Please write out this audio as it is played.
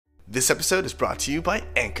This episode is brought to you by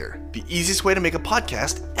Anchor, the easiest way to make a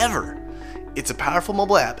podcast ever. It's a powerful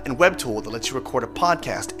mobile app and web tool that lets you record a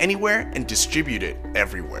podcast anywhere and distribute it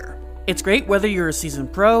everywhere. It's great whether you're a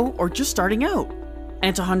seasoned pro or just starting out,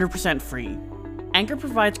 and it's 100% free. Anchor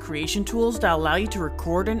provides creation tools that allow you to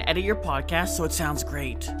record and edit your podcast so it sounds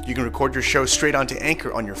great. You can record your show straight onto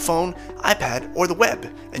Anchor on your phone, iPad, or the web,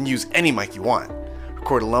 and use any mic you want.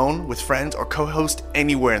 Record alone, with friends, or co-host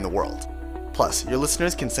anywhere in the world. Plus, your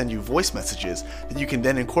listeners can send you voice messages that you can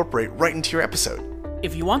then incorporate right into your episode.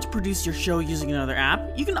 If you want to produce your show using another app,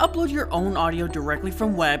 you can upload your own audio directly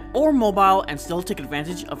from web or mobile and still take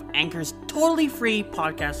advantage of Anchor's totally free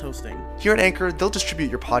podcast hosting. Here at Anchor, they'll distribute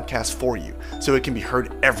your podcast for you, so it can be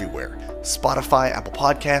heard everywhere. Spotify, Apple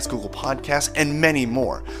Podcasts, Google Podcasts, and many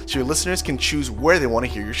more, so your listeners can choose where they want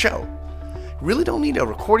to hear your show. You really don't need a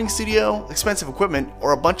recording studio, expensive equipment,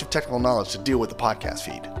 or a bunch of technical knowledge to deal with the podcast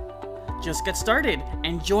feed. Just get started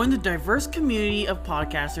and join the diverse community of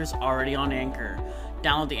podcasters already on Anchor.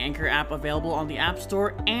 Download the Anchor app available on the App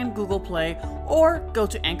Store and Google Play, or go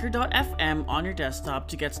to anchor.fm on your desktop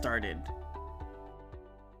to get started.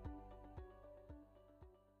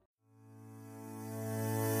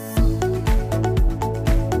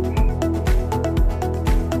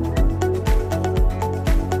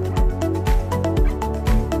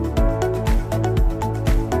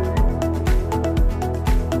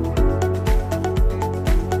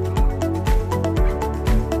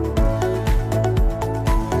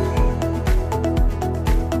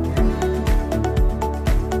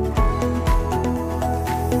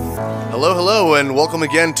 Hello, and welcome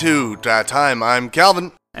again to That Time. I'm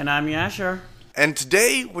Calvin. And I'm Yashar. And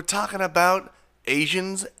today we're talking about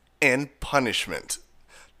Asians and punishment.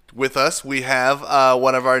 With us, we have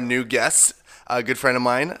one of our new guests, a good friend of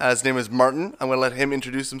mine. His name is Martin. I'm going to let him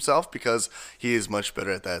introduce himself because he is much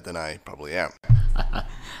better at that than I probably am. Hi,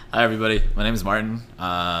 everybody. My name is Martin.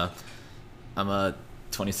 I'm a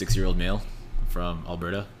 26-year-old male from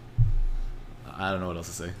Alberta. I don't know what else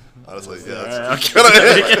to say. Honestly, What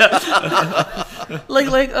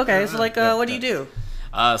do you do?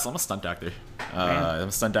 So I'm a stunt actor. I'm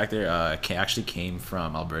a stunt actor. I actually came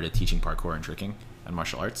from Alberta teaching parkour and tricking and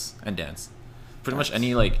martial arts and dance. Pretty much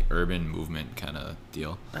any urban movement kind of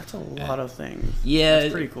deal. That's a lot of things. Yeah.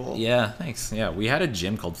 That's pretty cool. Yeah, thanks. Yeah, we had a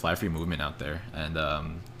gym called Fly Free Movement out there. And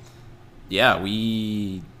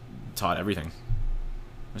we taught everything.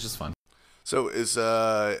 It was just fun. So is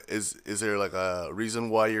there a reason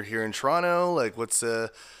why you're here in Toronto? What's the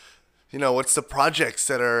projects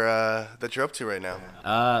that are that you're up to right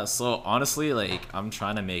now? So honestly, I'm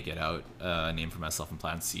trying to make it out a name for myself and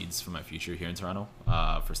plant seeds for my future here in Toronto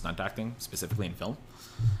for stunt acting, specifically in film.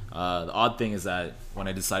 The odd thing is that when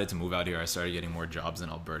I decided to move out here, I started getting more jobs in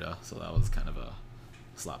Alberta, so that was kind of a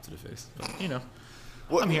slap to the face.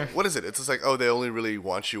 But I'm here. What is it? It's just they only really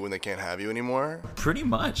want you when they can't have you anymore? Pretty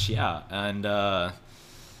much, yeah. And I'm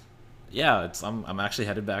actually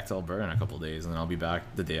headed back to Alberta in a couple of days, and then I'll be back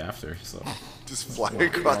the day after. So just flying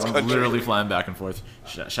across country. I'm literally flying back and forth.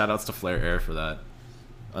 Shout outs to Flair Air for that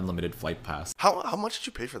unlimited flight pass. How much did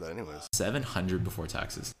you pay for that, anyways? $700 before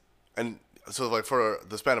taxes. And so for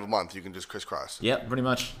the span of a month, you can just crisscross. Yeah, pretty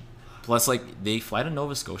much. Plus, they fly to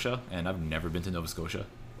Nova Scotia, and I've never been to Nova Scotia,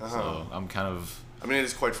 so I'm kind of. I mean, it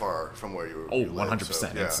is quite far from where you. Oh, you live, 100%. So,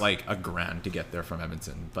 yeah. It's $1,000 to get there from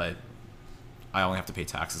Edmonton, but I only have to pay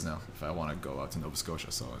taxes now if I want to go out to Nova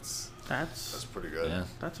Scotia. So That's pretty good. Yeah.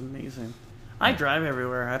 That's amazing. I drive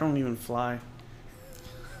everywhere. I don't even fly.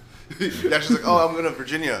 Yeah, she's like, oh, I'm going to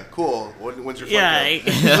Virginia. Cool. When's your flight?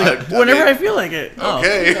 Yeah, whenever I feel like it.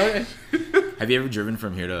 Okay. Have you ever driven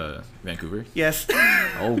from here to Vancouver? Yes.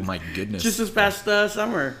 Oh my goodness. Just this past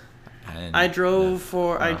summer. I drove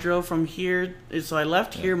from here. So I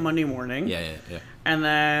left here Monday morning. Yeah. And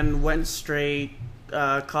then went straight.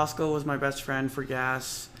 Costco was my best friend for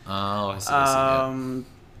gas. Oh, I see.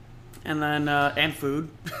 And then and food.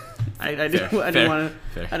 I didn't want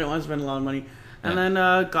to spend a lot of money. And then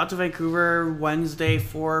got to Vancouver Wednesday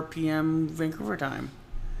 4 p.m. Vancouver time.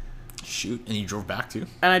 Shoot, and you drove back too?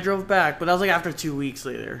 And I drove back, but that was after 2 weeks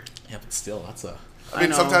later. Yeah, but still, that's a. I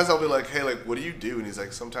mean, sometimes I'll be like, hey, what do you do? And he's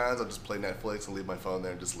like, sometimes I'll just play Netflix and leave my phone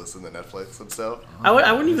there and just listen to Netflix and stuff. I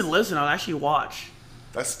wouldn't even listen. I'd actually watch.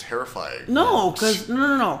 That's terrifying. No, because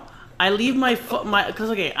no. I leave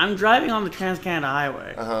because I'm driving on the Trans-Canada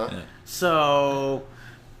Highway. Yeah. So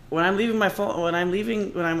when I'm leaving my phone, when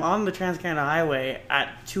I'm on the Trans-Canada Highway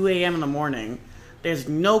at 2 a.m. in the morning, there's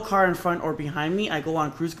no car in front or behind me. I go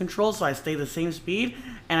on cruise control, so I stay the same speed,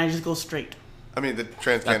 and I just go straight. I mean, the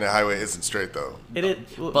Trans-Canada Highway isn't straight, though. It is.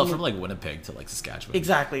 But from Winnipeg to Saskatchewan.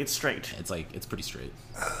 Exactly, it's straight. It's pretty straight.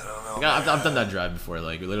 I don't Like, I've done that drive before.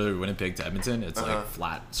 Like literally Winnipeg to Edmonton, it's like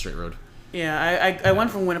flat straight road. Yeah, I went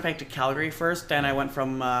from Winnipeg to Calgary first, then I went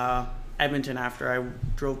from Edmonton after I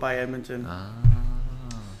drove by Edmonton.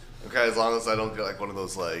 Okay, as long as I don't get like one of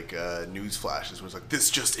those like news flashes where it's like, this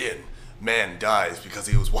just in, man dies because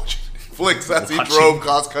he was watching Netflix as he drove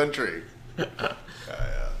cross country. Yeah.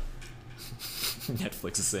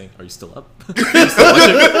 Netflix is saying, "Are you still up?"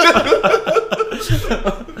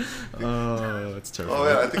 Oh, that's terrible. Oh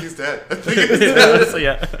yeah, I think he's dead. Honestly,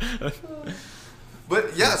 yeah.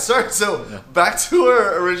 But yeah, sorry. So back to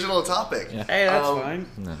our original topic. Yeah. Hey, that's fine.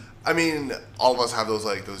 No. I mean, all of us have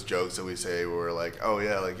those jokes that we say where we're like, oh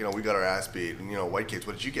yeah, like, you know, we got our ass beat, and, you know, white kids,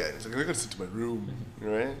 what did you get? It's like, I gotta sit to my room,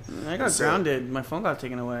 right? I got grounded. My phone got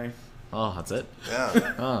taken away. Oh, that's it.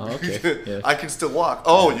 Yeah. Oh, okay. Yeah. I can still walk.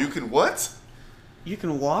 Oh, you can what? You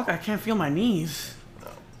can walk? I can't feel my knees.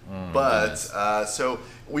 But so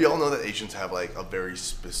we all know that Asians have like a very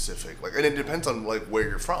specific, like, and it depends on like where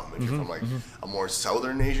you're from. If you're from like a more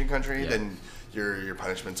southern Asian country, then your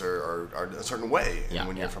punishments are a certain way, and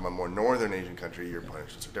when you're from a more northern Asian country, your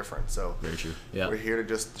punishments are different. So Very true. Yeah. we're here to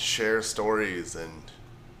just share stories and,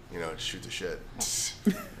 you know, shoot the shit.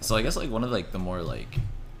 So I guess like one of like the more like,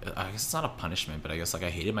 I guess it's not a punishment, but I guess like I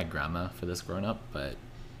hated my grandma for this growing up, but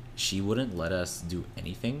she wouldn't let us do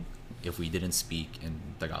anything if we didn't speak in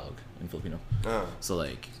Tagalog, in Filipino. So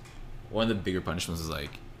like one of the bigger punishments is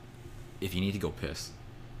like, if you need to go piss,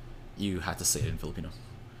 you had to say it in Filipino.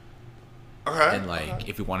 Okay. And like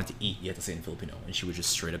if you wanted to eat, you had to say it in Filipino, and she would just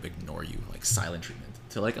straight up ignore you, like silent treatment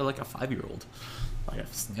to like a 5-year-old. Like,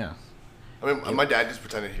 yeah. I mean, my dad just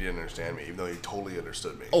pretended he didn't understand me, even though he totally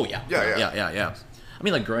understood me. Oh yeah. Yeah. I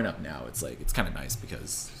mean, like growing up now, it's like it's kind of nice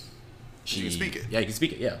because You can speak it. Yeah, you can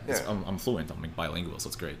speak it. Yeah, Yeah. I'm fluent. I'm like bilingual, so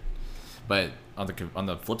it's great. But on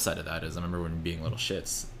the flip side of that is, I remember when being little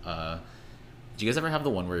shits. Did you guys ever have the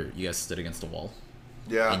one where you guys stood against a wall?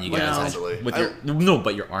 Yeah. And you like guys constantly. with your no,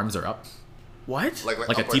 but your arms are up, What? like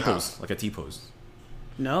like a upright T-pose, half. like a T-pose.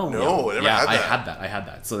 No. No, I never Yeah, had that. I had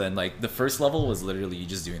that. So then, like, the first level was literally you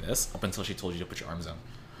just doing this up until she told you to put your arms down,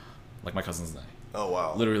 like my cousins and I. Oh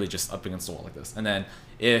wow. Literally just up against the wall like this. And then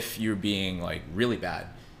if you're being like really bad,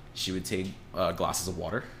 she would take glasses of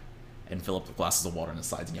water and fill up the glasses of water on the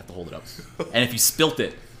sides, and you have to hold it up. And if you spilt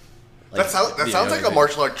it, like, that sounds like a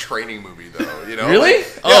martial art training movie, though. You know? Really?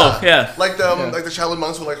 Like, Oh, yeah. Like like the Shaolin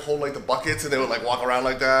monks would like hold like the buckets and they would like walk around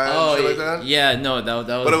like that. Oh, and shit like that. yeah, no, that was.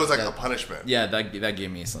 But it was like that, a punishment. Yeah, that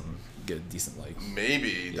gave me some good, decent like.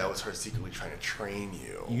 Maybe that was her secretly trying to train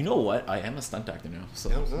you. You know what? I am a stunt actor now, so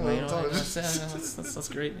Yeah, well, you it's know, all- that's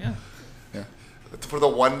great. Yeah. Yeah. For the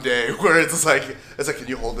one day where it's like, can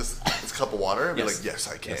you hold this cup of water? And be Yes. like,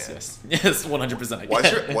 yes, I can. Yes, 100%. I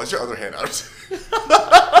can. Why's your other hand out?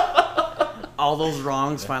 All those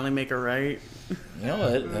wrongs finally make it right. You know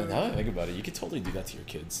what? Now that I think about it, you could totally do that to your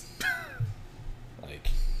kids. Like.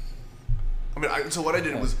 I mean, so what I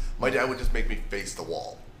did was my dad would just make me face the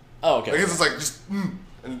wall. Oh, okay. Like it's just like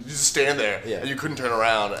and you just stand there, Yeah. and you couldn't turn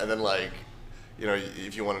around, and then like, you know,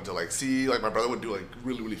 if you wanted to like see, like my brother would do like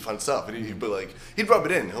really really fun stuff, and he'd be like, he'd rub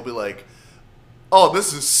it in. He'll be like, "Oh,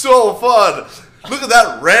 this is so fun! Look at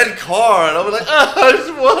that red car," and I'll be like, "I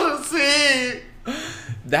just want to see."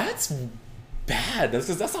 That's bad.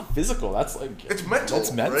 That's not physical. That's like It's mental.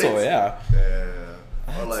 That's mental. right? Yeah. Yeah.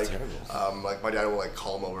 Or That's like, terrible. like my dad will like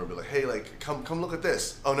call him over and be like, "Hey, like, come look at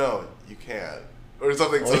this." "Oh no, you can't," or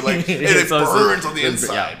something. So like, and it burns on the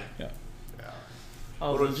inside. Yeah.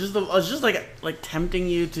 Oh, it's just like tempting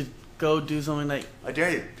you to go do something like. I dare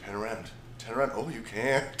you. Turn around. Oh, you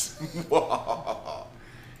can't.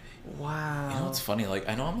 Wow. You know what's funny? Like,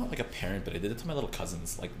 I know I'm not like a parent, but I did it to my little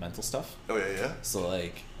cousins, like mental stuff. Oh yeah. So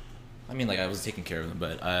like, I mean, like I was taking care of them,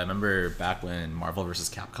 but I remember back when Marvel vs.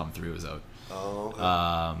 Capcom 3 was out. Oh. Okay.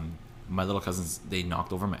 My little cousins, they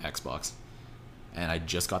knocked over my Xbox, and I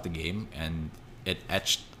just got the game, and it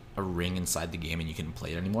etched a ring inside the game, and you couldn't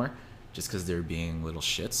play it anymore, just because they were being little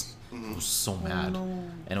shits. I was so mad,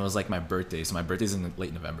 and it was like my birthday. So my birthday's in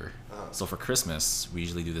late November. So for Christmas, we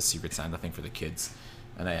usually do this Secret Santa thing for the kids,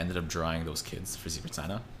 and I ended up drawing those kids for Secret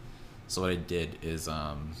Santa. So what I did is,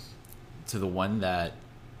 to the one that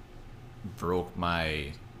broke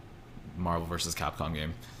my Marvel vs. Capcom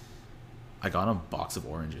game, I got a box of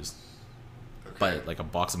oranges. Okay. But like a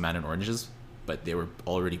box of Mandarin oranges, but they were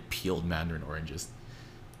already peeled Mandarin oranges.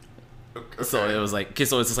 Okay. So it was like, okay,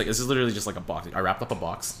 so it's just like, this is literally just like a box. I wrapped up a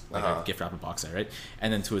box, like Uh-huh. a gift wrap a box, right?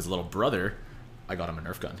 And then to his little brother, I got him a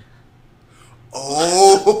Nerf gun.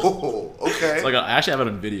 Oh. Okay. So like, I actually have it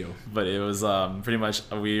on video, but it was pretty much,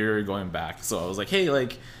 we were going back. So I was like, hey,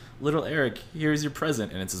 like, little Eric, here's your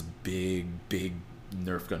present. And it's this big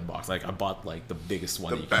Nerf gun box. Like I bought like the biggest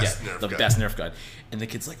one The that you could best get, Nerf the gun. best Nerf gun. And the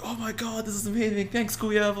kid's like, "Oh my god, this is amazing! Thanks,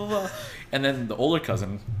 Kuya." Blah blah. And then the older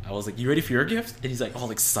cousin, I was like, "You ready for your gift?" And he's like, all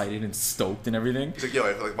excited and stoked and everything. He's like, yo,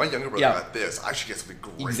 I feel like my younger brother Yeah. got this. I should get something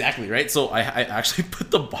great. Exactly right. So I actually put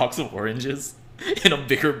the box of oranges in a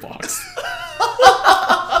bigger box.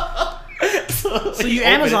 So you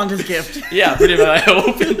Amazoned his gift. Yeah, pretty much. I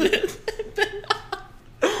opened it.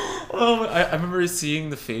 Oh, I remember seeing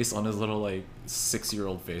the face on his little like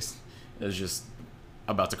 6-year-old face. It was just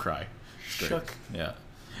about to cry. Straight. Shook. Yeah,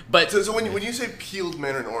 but So when you say peeled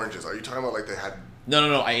mandarin oranges, are you talking about like they had?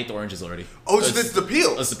 no, I ate the oranges already. Oh, so it's the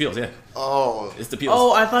peels. It's the peels, yeah. Oh, It's the peels.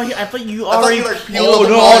 Oh, I thought you I thought already. you like peeled Oh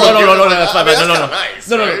them no, all and no, gave no, it no, like- that's I fine. mean, No, that's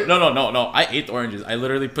no, kinda nice, no, right? no. I ate the oranges. I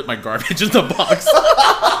literally put my garbage in the box,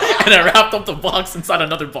 and I wrapped up the box inside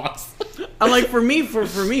another box. I'm like, for me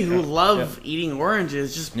who love eating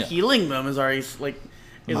oranges, just Yeah. peeling them is already like.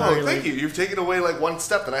 Is Oh, already, thank like, you. You've taken away like one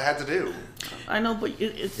step that I had to do. I know, but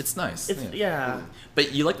it's It's nice. It's yeah,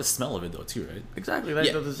 But you like the smell of it though too, right? exactly. That's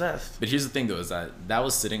Yeah. the zest. But here's the thing though, is that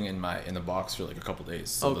was sitting in the box for like a couple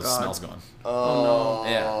days, so Oh, the God. smell's gone. Oh,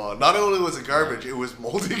 Yeah. Not only was it garbage, it was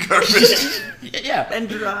moldy garbage. Yeah, And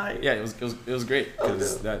dry. yeah, it was great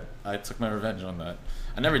because that I took my revenge on that.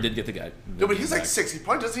 I never did get the guy. No, but he's like 6. He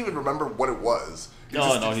probably doesn't even remember what it was.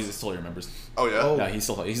 No, he totally remembers. Oh yeah. Oh. Yeah,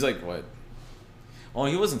 he's like what? Oh,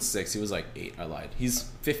 he wasn't 6. He was like 8. I lied. He's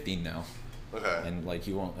 15 now, Okay. and like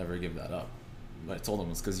he won't ever give that up. But I told him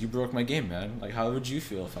it's because you broke my game, man. Like, how would you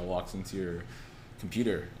feel if I walked into your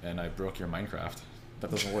computer and I broke your Minecraft? That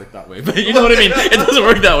doesn't work that way. But you know what I mean? It doesn't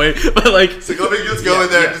work that way. But like, So let me just go in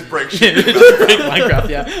there and just break shit. break Minecraft,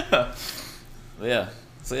 yeah. But yeah.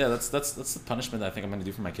 So yeah, that's the punishment that I think I'm gonna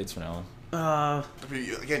do for my kids from now on. Uh, I mean,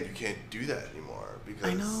 again, you can't do that anymore because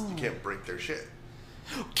I know. you can't break their shit.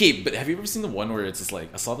 Okay, but have you ever seen the one where it's just like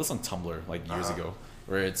I saw this on Tumblr like years Uh-huh. ago,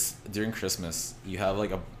 where it's during Christmas you have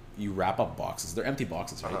like you wrap up boxes. They're empty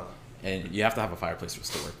boxes, right? Uh-huh. And you have to have a fireplace for it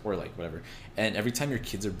to work, or like whatever. And every time your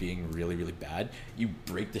kids are being really, really bad, you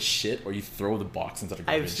break the shit or you throw the box into the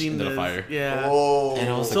garbage, I've seen into this. the fire. Yeah. Oh. And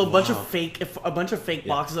I was So like, a bunch wow. of fake Yeah.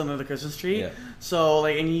 boxes under the Christmas tree. Yeah. So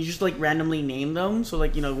like, and you just like randomly name them. So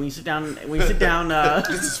like, you know, when you sit down,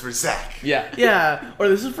 This is for Zach. Yeah. yeah, or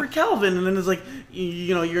this is for Calvin, and then it's like,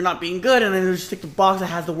 you know, you're not being good, and then they just take the box that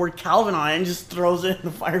has the word Calvin on it and just throws it in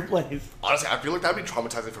the fireplace. Honestly, I feel like that'd be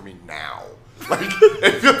traumatizing for me now. Like,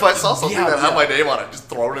 if I saw something Yeah, that had yeah. my name on it, just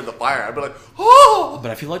throw it in the fire, I'd be like, oh!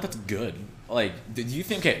 But I feel like that's good. Like, do you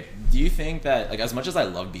think? Okay, do you think that like as much as I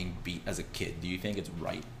love being beat as a kid, do you think it's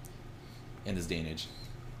right in this day and age?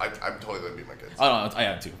 I'm totally gonna beat my kids. I don't know. I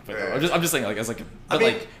am too. But Yeah. I'm just saying like as like. But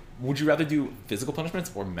mean- like, would you rather do physical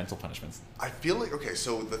punishments or mental punishments? I feel like, okay,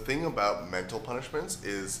 so the thing about mental punishments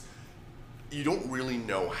is you don't really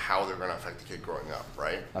know how they're gonna affect the kid growing up,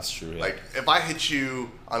 right? That's true. Yeah. Like, if I hit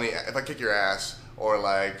you if I kick your ass, or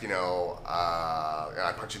like, and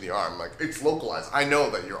I punch you in the arm, like, it's localized. I know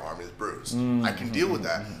that your arm is bruised. I can deal with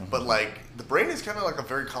that. But like, the brain is kind of like a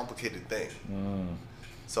very complicated thing.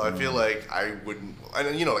 So I feel like I wouldn't,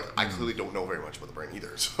 and like, I clearly don't know very much about the brain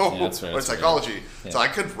either. So, Yeah, that's fair, or that's fair, psychology. yeah. So I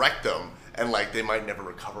could wreck them, and like, they might never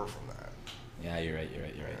recover from that. Yeah, you're right.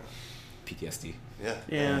 PTSD. Yeah.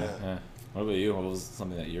 Yeah. Yeah. What about you? What was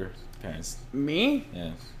something that your parents? Me?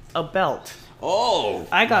 Yeah. A belt. Oh.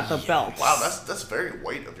 I got the belt. Wow, that's very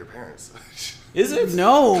white of your parents. Is it?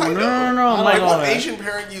 No, Kind no. of. My, Like, what Asian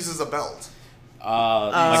parent uses a belt?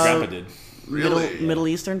 My grandpa did. Really? Middle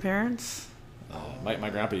Eastern parents. My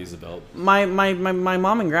grandpa used a belt. My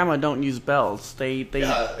mom and grandma don't use belts. They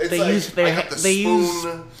Yeah, it's they like, use I got the they use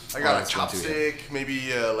spoon, I got a that's one too, yeah. chopstick,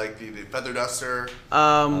 maybe like the feather duster.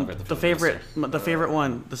 I've read the favorite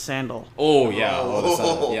one, the sandal. Oh yeah.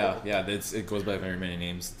 Oh. Yeah. It goes by very many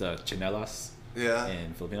names. The chinelas Yeah.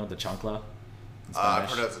 in Filipino, the chancla. in I've Spanish.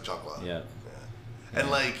 heard that's a chocolate. Yeah. And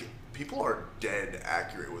like, people are dead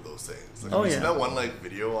accurate with those things. Like, Oh, have you seen yeah. that one like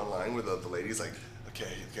video online where the lady's like, okay,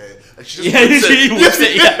 and she just Yeah, whips she it. whips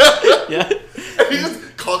it. Yeah. And he just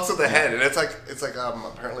conks on the head, and it's like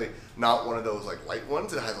apparently not one of those like light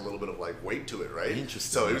ones. It has a little bit of like weight to it, right? Interesting.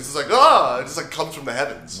 So it was just like it just like comes from the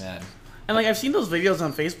heavens. Man. And like I've seen those videos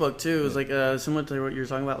on Facebook too. It's like similar to what you're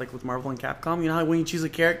talking about, like with Marvel and Capcom. You know how when you choose a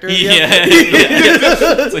character, Yeah.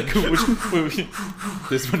 It's like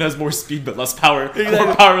this one has more speed but less power.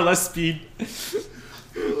 More power, less speed.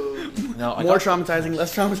 No, I more got- traumatizing,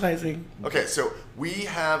 less traumatizing. Okay, so we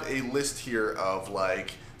have a list here of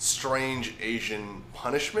like strange Asian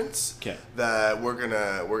punishments 'Kay. that we're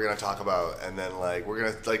gonna talk about, and then like we're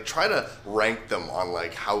gonna like try to rank them on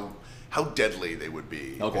like how deadly they would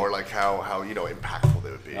be, Okay. or like how impactful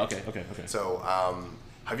they would be. Okay. So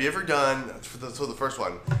Have you ever done, so the first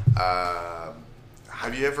one,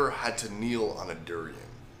 have you ever had to kneel on a durian?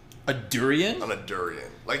 A durian? On a durian.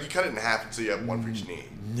 Like you cut it in half so you have one for each knee.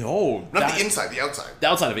 No. Not the inside, the outside. The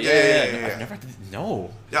outside of it. Yeah. I've never had to, no.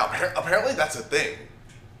 Yeah, apparently that's a thing.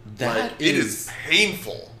 That it is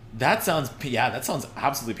painful. That sounds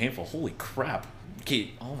absolutely painful. Holy crap.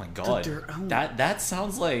 Okay, oh my god. That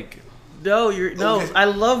sounds like... No, I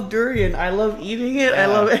love durian. I love eating it. Yeah. I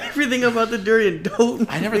love everything about the durian.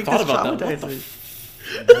 I never thought about that.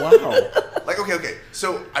 Wow. Like, okay.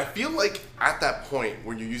 So I feel like at that point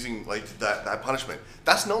when you're using like that punishment,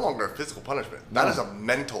 that's no longer a physical punishment. That is a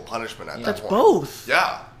mental punishment at that point. That's both.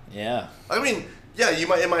 Yeah. Yeah. I mean, yeah, it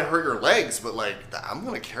might hurt your legs, but like I'm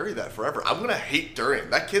gonna carry that forever. I'm gonna hate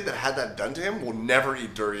durian. That kid that had that done to him will never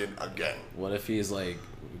eat durian again. What if he's like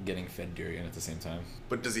getting fed durian at the same time?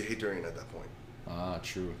 But does he hate durian at that point?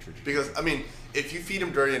 True. Because, I mean, if you feed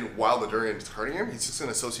him durian while the durian is hurting him, he's just going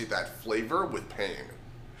to associate that flavor with pain.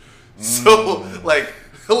 So, like,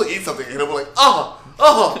 he'll eat something and he'll be like,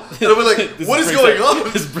 and he'll be like, what is going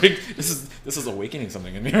on? This is awakening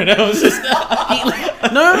something in me right now. It's just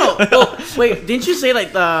No. Oh, wait, didn't you say,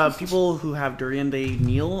 like, the people who have durian, they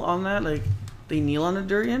kneel on that? Like, they kneel on a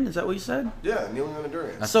durian? Is that what you said? Yeah, kneeling on a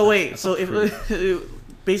durian. So, wait, so if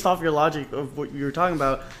based off your logic of what you were talking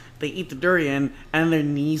about, they eat the durian and their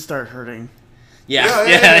knees start hurting.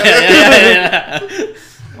 Yeah.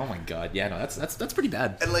 Oh my god, yeah, no, that's pretty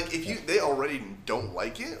bad. And like, if they already don't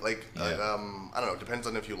like it, like, I don't know, it depends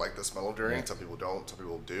on if you like the smell of durian. Some people don't, some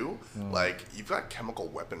people do. Like, you've got chemical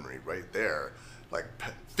weaponry right there, like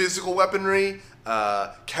physical weaponry,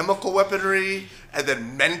 chemical weaponry, and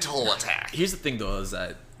then mental attack. Here's the thing, though, is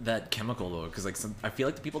that chemical, though, because like I feel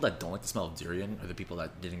like the people that don't like the smell of durian are the people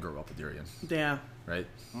that didn't grow up with durian. Yeah. Right.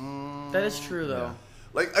 That is true, though. Yeah.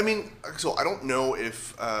 Like, I mean, so I don't know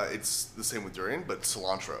if it's the same with durian, but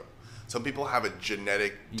cilantro. Some people have a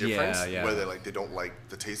genetic difference where they don't like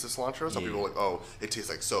the taste of cilantro. Some people are like, oh, it tastes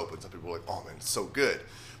like soap, and some people are like, oh man, it's so good.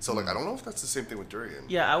 So like, I don't know if that's the same thing with durian.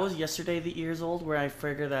 Yeah, I was yesterday the years old where I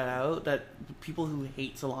figured that out, that people who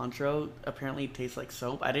hate cilantro apparently taste like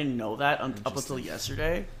soap. I didn't know that up until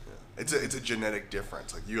yesterday. It's a genetic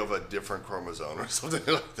difference. Like you have a different chromosome or something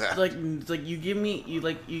like that. Like you give me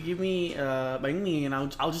banh and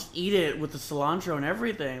I'll just eat it with the cilantro and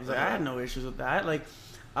everything. It's like I had no issues with that. Like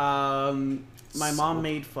my mom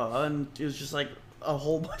made pho and it was just like a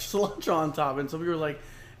whole bunch of cilantro on top, and some people were like,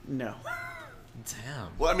 no. Damn.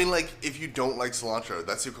 Well, I mean, like, if you don't like cilantro,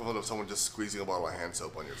 that's the equivalent of someone just squeezing a bottle of hand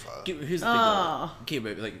soap on your pho. Here's the thing, though. Okay,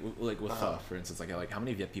 but like with pho, for instance, like how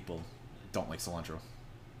many Viet people don't like cilantro?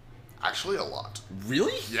 Actually, a lot.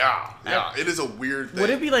 Really? Yeah. It is a weird thing. Would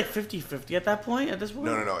it be like 50-50 at that point? At this point?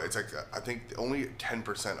 No. It's like I think only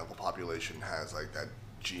 10% of the population has like that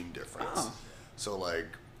gene difference. Oh. So like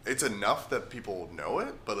it's enough that people know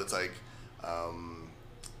it, but it's like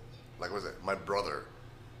what was it? My brother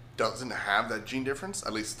doesn't have that gene difference.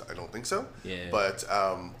 At least I don't think so. Yeah. But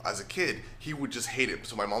as a kid, he would just hate it.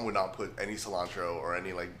 So my mom would not put any cilantro or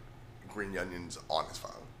any like green onions on his pho.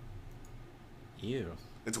 Ew.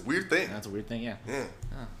 It's a weird thing. That's a weird thing, yeah. Yeah.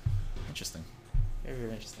 Oh, interesting. Very,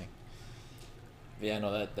 very interesting. But yeah,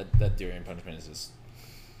 no, that durian punishment is just...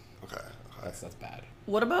 Okay. That's bad.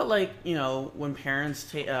 What about, like, you know, when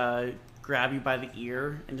parents grab you by the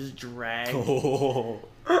ear and just drag? Oh.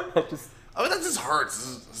 I mean, that just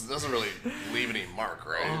hurts. This doesn't really leave any mark,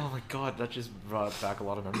 right? Oh my god, that just brought back a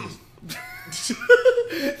lot of memories.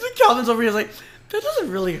 Calvin's over here is like, that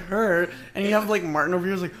doesn't really hurt. And you have, like, Martin over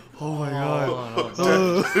here is like, oh my god.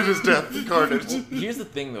 No. Just death incarnate. Here's the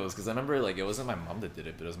thing, though, is because I remember, like, it wasn't my mom that did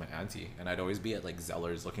it, but it was my auntie. And I'd always be at, like,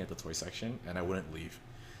 Zellers looking at the toy section, and I wouldn't leave.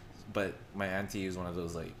 But my auntie is one of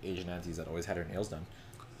those, like, Asian aunties that always had her nails done.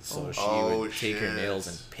 So she would take her nails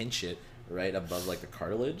and pinch it right above, like, the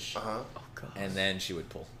cartilage. Uh-huh. Oh, god. And then she would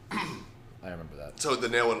pull. I remember that. So the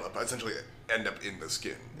nail would essentially end up in the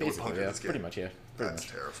skin. It would Basically, puncture yeah. the skin. Pretty much, yeah. That's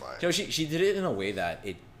terrifying. You know, she did it in a way that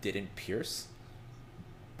it didn't pierce,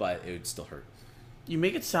 but it would still hurt. You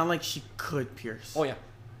make it sound like she could pierce. Oh, yeah.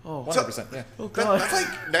 Oh, 100%, yeah. Oh, god. That's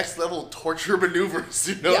like next level torture maneuvers,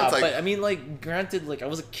 you know? Yeah, It's like, but I mean, like, granted, like, I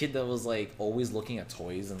was a kid that was, like, always looking at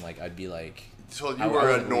toys, and, like, I'd be like... so you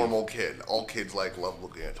were a normal kid. All kids, like, love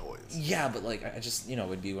looking at toys. Yeah, but, like, I just, you know,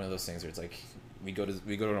 it'd be one of those things where it's like, we go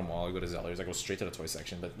to a mall, we go to Zellers, I go straight to the toy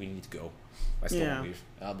section, but we need to go. I still won't leave.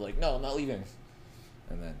 And I'll be like, no, I'm not leaving.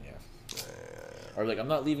 And then, yeah. Or, like, I'm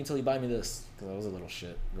not leaving till you buy me this, because I was a little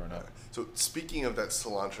shit growing up. So speaking of that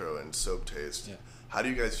cilantro and soap taste, how do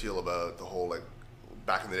you guys feel about the whole, like,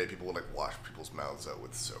 back in the day, people would, like, wash people's mouths out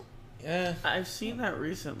with soap? Yeah. I've seen that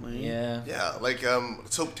recently. Yeah. Yeah, like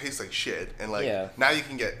soap tastes like shit, and like Yeah. now you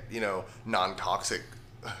can get non-toxic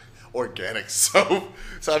organic soap.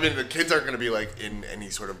 So I mean, the kids aren't going to be like in any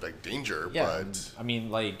sort of like danger. Yeah, But I mean,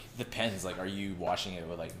 like, depends. Like, are you washing it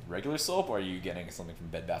with like regular soap, or are you getting something from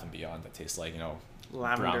Bed Bath and Beyond that tastes like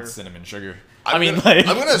Lavender. brown cinnamon sugar? I'm I'm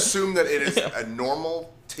going to assume that it is a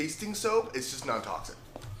normal tasting soap. It's just non-toxic.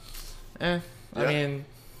 I Yeah. mean,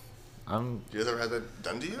 You guys ever had that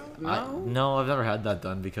done to you? no, I've never had that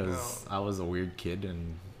done because I was a weird kid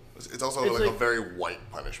and It's also It's like a like- very white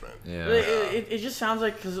punishment. yeah. But it just sounds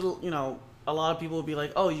like, because, a lot of people will be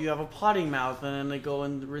like, oh, you have a potty mouth, and then they go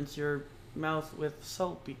and rinse your mouth with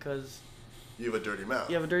soap because You have a dirty mouth.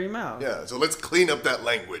 you have a dirty mouth. Yeah, so let's clean up that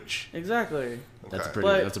language. Exactly. That's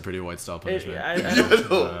Okay. a pretty white style It, punishment. I, I,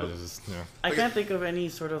 don't, I Okay. can't think of any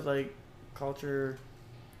sort of, like, culture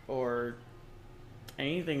or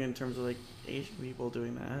anything in terms of, like, Asian people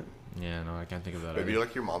doing that. Yeah, no, I can't think of that. Maybe either.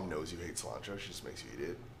 like your mom knows you hate cilantro. She just makes you eat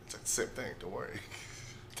it. It's like the same thing. Don't worry.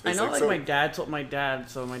 I Tastes know, like, soap. my dad told my dad.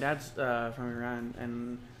 So my dad's from Iran,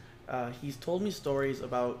 and he's told me stories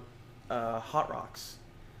about hot rocks.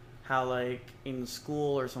 How, like, in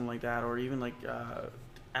school or something like that, or even like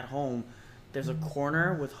at home, there's a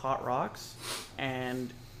corner with hot rocks,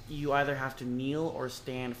 and you either have to kneel or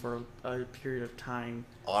stand for a period of time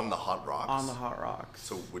On the hot rocks. on the hot rocks.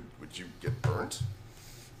 So would you get burnt?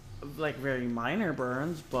 Like, very minor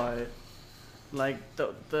burns, but like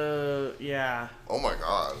the yeah. Oh my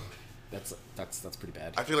god. That's pretty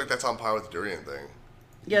bad. I feel like that's on par with the durian thing.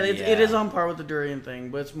 Yeah, it Yeah. is on par with the durian thing,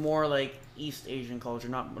 but it's more like East Asian culture,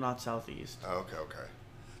 not Southeast. Oh, okay.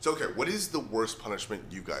 So okay, what is the worst punishment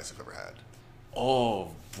you guys have ever had?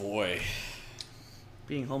 Oh boy.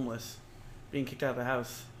 Being homeless, being kicked out of the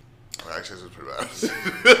house. Oh, actually, this was pretty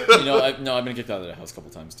bad. I've been kicked out of the house a couple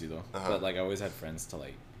times too though. Uh-huh. But like I always had friends to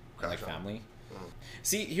like and, like Gotcha. family.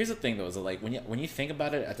 See, here's the thing though, is that like when you think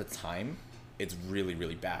about it at the time, it's really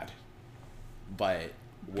really bad. But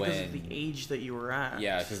Because of the age that you were at.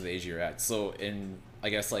 yeah, because of the age you're at. So I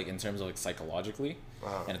guess like in terms of like psychologically,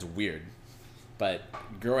 Uh-huh. and it's weird. But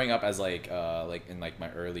growing up as like in like my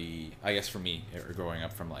early, I guess for me, growing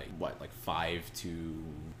up from like 5 to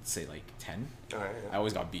say like 10, Alright, I yeah.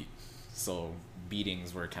 always got beat. So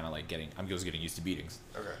beatings were kind of like I was getting used to beatings.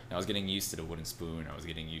 Okay. I was getting used to the wooden spoon. I was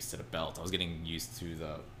getting used to the belt. I was getting used to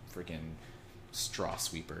the freaking straw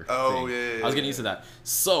sweeper. Oh, thing. yeah, I was yeah, getting used to that.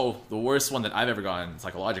 So the worst one that I've ever gotten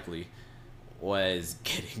psychologically was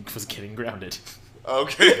getting grounded.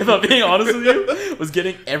 Okay. If I'm being honest with you, was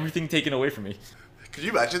getting everything taken away from me. Could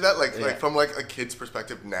you imagine that? Like Yeah. from like a kid's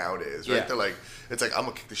perspective nowadays, right? Yeah. They're like, it's like, I'm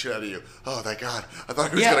gonna kick the shit out of you. Oh, thank God. I thought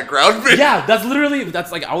he was Yeah. gonna ground me. Yeah,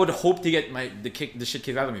 that's like I would hope to get the shit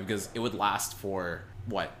kicked out of me because it would last for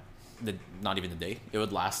not even the day. It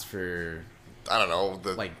would last for I don't know,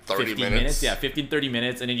 the like 30 15 minutes. Yeah, 15 30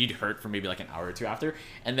 minutes, and then you'd hurt for maybe like an hour or two after,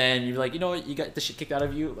 and then you're like, you know what, you got the shit kicked out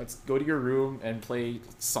of you, let's go to your room and play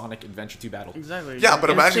Sonic Adventure 2 Battle. Exactly. Yeah,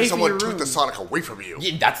 but And imagine stay if in someone your took room. the Sonic away from you.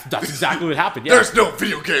 Yeah, that's exactly what happened. Yeah. There's no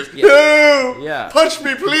video games. Yeah. No! Yeah. Punch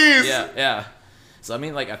me, please! Yeah. So I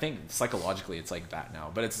mean, like, I think psychologically it's like that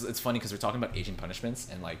now, but it's funny because we're talking about Asian punishments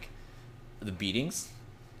and like the beatings.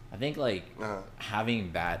 I think like Uh-huh.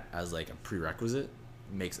 having that as like a prerequisite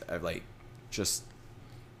makes like just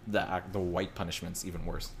the white punishments even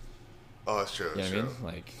worse. Oh, that's true. You know That's what I true. mean?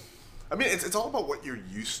 Like, I mean, it's all about what you're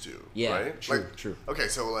used to, Yeah, right? true, like, true. Okay,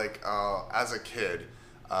 so like as a kid,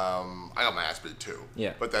 I got my ass beat too.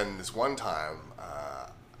 Yeah. But then this one time,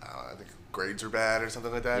 I think grades were bad or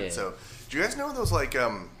something like that. Yeah. So, do you guys know those like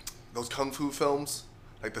those kung fu films,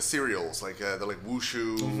 like the serials, like the like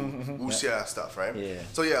wushu, wuxia stuff, right? Yeah.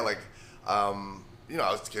 So yeah, like you know,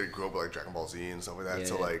 I was a kid who grew up with like Dragon Ball Z and stuff like that. Yeah,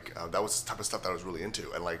 so yeah. like that was the type of stuff that I was really into,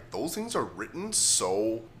 and like those things are written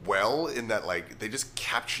so well in that like they just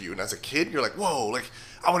capture you. And as a kid, you're like, whoa, like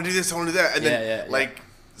I want to do this, I want to do that, and then Yeah, yeah, like.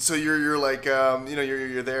 So you're like you know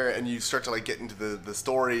you're there and you start to like get into the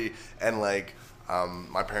story and like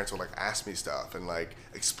my parents would like ask me stuff and like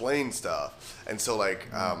explain stuff, and so like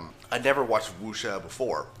I'd never watched wuxia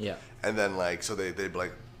before. Yeah. And then like so they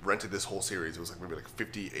like rented this whole series. It was like maybe like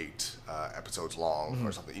 58 episodes long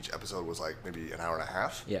or something. Each episode was like maybe an hour and a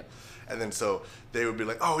half. Yeah. And then so they would be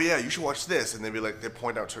like, oh yeah, you should watch this, and they'd be like, they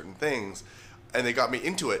point out certain things, and they got me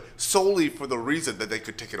into it solely for the reason that they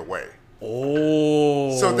could take it away.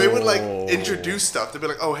 oh. So they would like introduce stuff. They'd be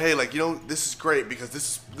like, "Oh, hey, like you know, this is great because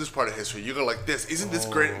this part of history. You're gonna like this. Isn't this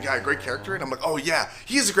great guy a great character?" And I'm like, "Oh yeah,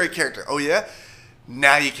 he is a great character. Oh yeah,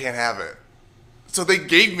 now you can't have it." So they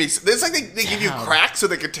gave me. It's like they give you Damn. crack so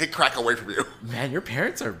they could take crack away from you. Man, your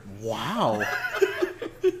parents are wow.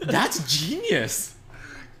 That's genius.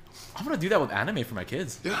 I'm gonna do that with anime for my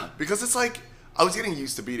kids. Yeah, because it's like I was getting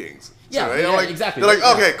used to beatings. Yeah, so, yeah, like, exactly. They're like,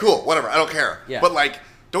 Yeah. okay, cool, whatever, I don't care. Yeah. But like,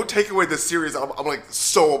 don't take away this series. I'm like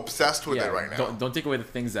so obsessed with Yeah, it right now. don't take away the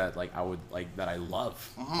things that like I would like that I love.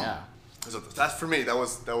 Yeah. So that's for me. That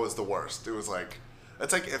was the worst. It was like,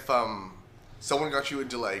 it's like if someone got you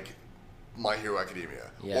into like My Hero Academia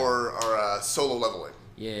Yeah. or Solo Leveling,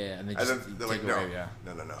 Yeah, and they and just then they're take like, no, away, yeah.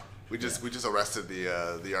 no. We just arrested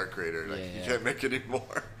the art creator. Like, you Yeah. can't make it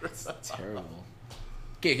anymore. Terrible.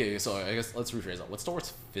 Okay, so I guess let's rephrase that. What's the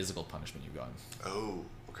worst physical punishment you've gotten? Oh,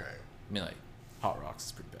 okay. I mean, like, hot rocks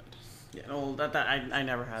is pretty bad. Yeah, no, that I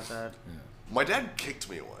never had that. Yeah. My dad kicked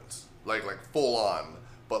me once, like full on,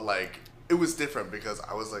 but like it was different because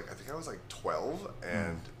I think I was like 12,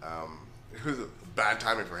 and it was bad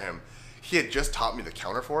timing for him. He had just taught me the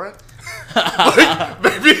counter for it, like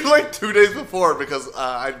maybe like 2 days before, because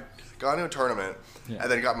I got into a tournament Yeah.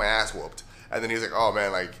 and then got my ass whooped, and then he's like, "Oh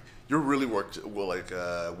man, like you're really weak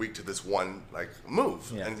to this one like move,"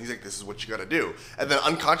 Yeah. and he's like, "This is what you got to do." And then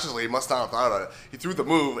unconsciously, he must not have thought about it. He threw the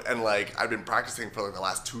move, and like I'd been practicing for like the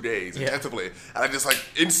last 2 days Yeah. intensively, and I just like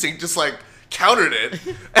instinct just like countered it,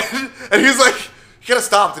 and he was like, he kind of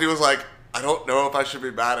stopped, and he was like, "I don't know if I should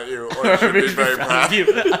be mad at you or I should be very proud."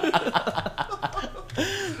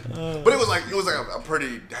 But it was like a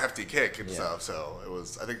pretty hefty kick and Yeah. stuff. So it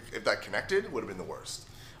was. I think if that connected, it would have been the worst.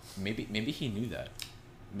 Maybe he knew that.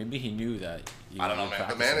 Maybe he knew that. You I don't know, were man.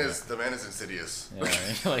 practicing The man is insidious.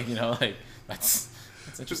 that. Yeah, like like that's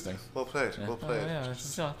interesting. Well played. Yeah. Well played. Oh, yeah,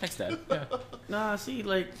 thanks, Dad. Yeah. Nah, see,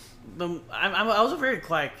 like I was a very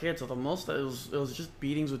quiet kid, so the most it was just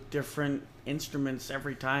beatings with different instruments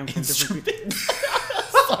every time from different people.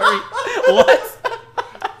 Sorry. What?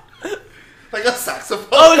 Like a saxophone.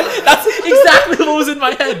 Oh, that's exactly what was in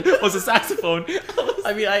my head. Was a saxophone.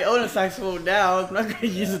 I mean, I own a saxophone now. I'm not gonna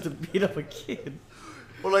use it to beat up a kid.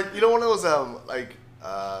 Or like, you know, one of those like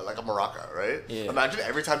a maraca, right? Yeah. Imagine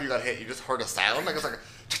every time you got hit, you just heard a sound like it's like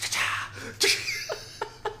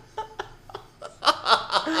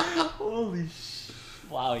Holy sh!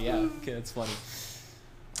 Wow. Yeah. Okay, that's funny.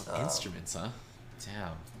 Instruments, huh?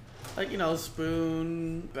 Damn. Like, you know,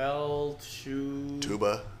 spoon, belt, shoe,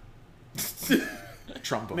 tuba,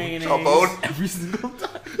 Trombone. mayonnaise. trombone Every single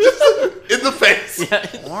time. in the face.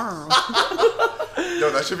 Wow.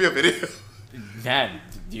 No, that should be a video. Man,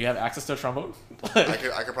 do you have access to a trombone? I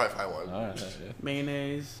could probably find one. Alright, yeah.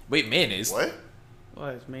 Mayonnaise. Wait, mayonnaise? What?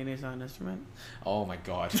 What, is mayonnaise not an instrument? Oh my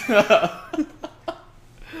god.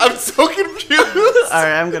 I'm so confused.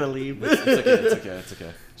 Alright, I'm gonna leave. It's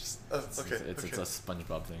okay. Just Okay. it's a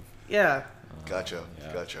SpongeBob thing. Yeah. Gotcha.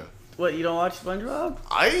 Yeah. Gotcha. What, you don't watch SpongeBob?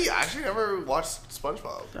 I actually never watched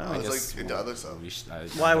SpongeBob. Oh. I I was guess like into other stuff.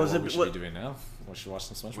 Why was it- We should what- be doing now. We should watch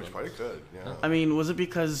some SpongeBob. Which probably could. Yeah. I mean, was it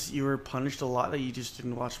because you were punished a lot that you just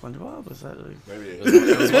didn't watch SpongeBob? Was that like... Maybe.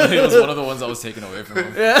 It was one of the ones that was taken away from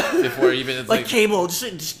him. Yeah. Before even it's Like cable,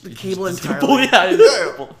 just the cable just entirely. yeah,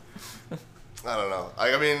 Yeah. I don't know.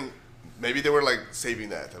 I mean, maybe they were like saving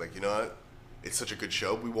that. They're like, you know what? It's such a good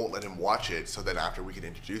show. We won't let him watch it. So then after we can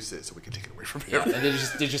introduce it, so we can take it away from Yeah, him. and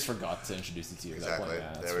they just forgot to introduce it to you. At that Exactly. point.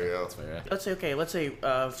 Yeah, that's There we fair. go. That's fair, yeah. Let's say,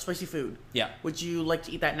 spicy food. Yeah. Would you like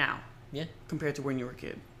to eat that now Yeah. compared to when you were a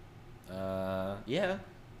kid? Yeah.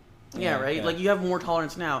 Yeah, right? yeah. Like, you have more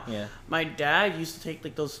tolerance now. Yeah. My dad used to take,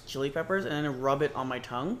 like, those chili peppers and then rub it on my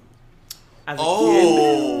tongue. As a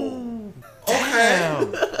Oh. Okay.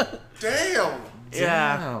 Damn. Damn. kid.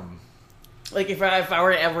 Yeah. Damn. Like, if I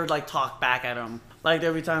were to ever, like, talk back at him. Like,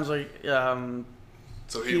 there'd be times, like,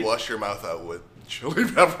 So he'd wash your mouth out with chili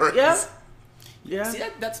peppers. yeah. Yeah. See,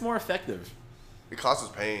 that's more effective. It causes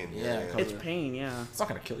pain. Yeah, it It's pain, yeah. It's not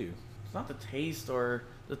gonna kill you. It's not the taste or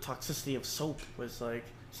the toxicity of soap. It's like,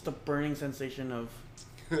 it's the burning sensation of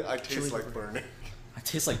I taste Chili like pepper. burning. I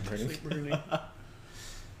taste like burning. burning.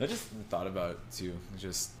 I just thought about too.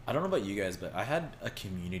 Just I don't know about you guys, but I had a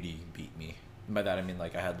community beat me. And by that I mean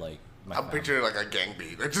like I had like my I'm family. picturing like a gang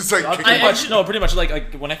beat. Like just like kicking Pretty much no, pretty much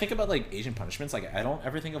like when I think about like Asian punishments, like I don't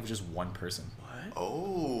ever think of just one person. What?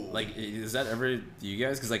 Oh. Like is that ever you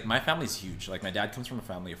guys? Because like my family's huge. Like my dad comes from a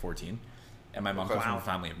family of 14, and my mom Okay. comes from Wow. a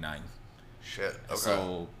family of 9. Shit. Okay.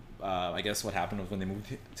 So I guess what happened was when they moved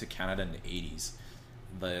to Canada in the 80s,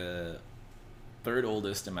 the third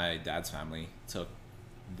oldest in my dad's family took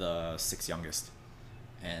the 6th youngest,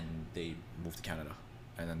 and they moved to Canada,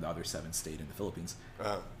 and then the other 7 stayed in the Philippines.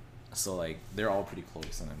 So like they're all pretty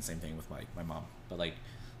close, and then same thing with like my mom. But like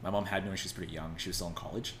my mom had me when she was pretty young. She was still in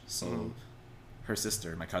college, so her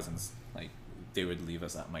sister, my cousins, like they would leave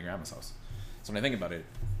us at my grandma's house. So when I think about it,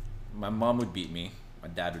 my mom would beat me, my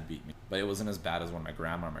dad would beat me, but it wasn't as bad as when my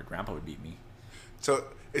grandma or my grandpa would beat me. So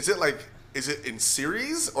is it like Is it in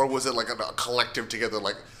series or was it like a collective together?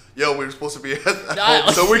 Like, yo, we were supposed to be at Nah,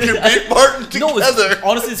 home so we can beat Martin together. No,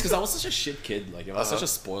 honestly, it's because I was such a shit kid. Like, I was such a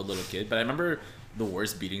spoiled little kid. But I remember the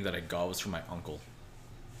worst beating that I got was from my uncle,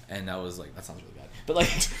 and that was like, that sounds really bad. But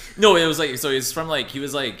like, no, it was like, so it's from like,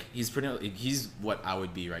 he's what I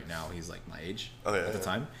would be right now. He's like my age at the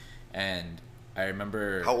time, and I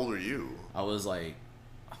remember. How old were you? I was like,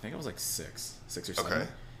 I think I was like six or seven. Okay.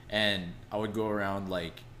 And I would go around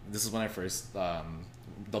like, this is when I first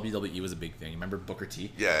WWE was a big thing. Remember Booker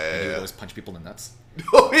T? Yeah, And he would yeah. always punch people in the nuts.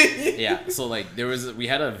 Oh, Yeah. So like we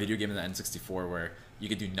had a video game in the N64 where you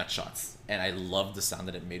could do nut shots, and I loved the sound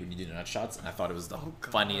that it made when you did nut shots, and I thought it was the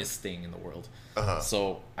funniest thing in the world.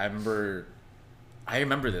 So I remember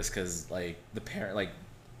this because like the parent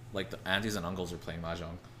like the aunties and uncles were playing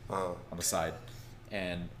mahjong on the side,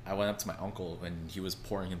 and I went up to my uncle when he was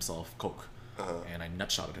pouring himself Coke, and I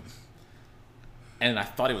nutshotted him, and I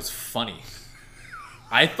thought it was funny.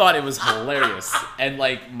 I thought it was hilarious, and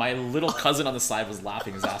like my little cousin on the side was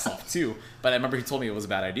laughing his ass off too. But I remember he told me it was a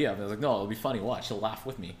bad idea. I was like, no, it'll be funny. Watch, he'll laugh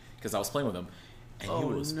with me because I was playing with him, and he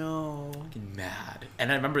was fucking mad.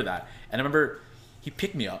 And I remember that. And I remember he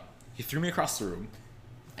picked me up, he threw me across the room,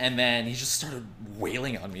 and then he just started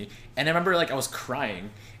wailing on me. And I remember like I was crying.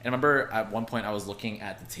 And I remember at one point I was looking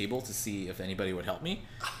at the table to see if anybody would help me,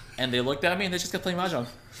 and they looked at me and they just kept playing mahjong.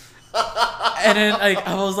 And then like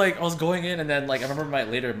I was going in, and then like I remember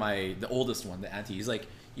the oldest one, the auntie, he's like,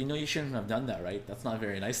 you know, you shouldn't have done that, right? That's not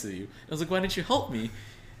very nice of you. I was like, why didn't you help me?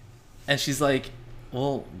 And she's like,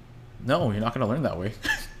 well, no, you're not gonna learn that way.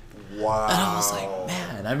 Wow. And I was like,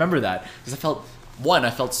 man, I remember that because I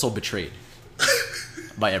felt so betrayed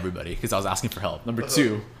by everybody because I was asking for help. Number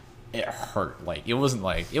two, it hurt. Like it wasn't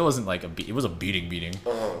like it was a beating.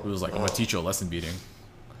 It was like I'm gonna teach you a lesson beating.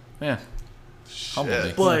 Yeah.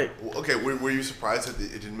 Humbly. But okay, were you surprised that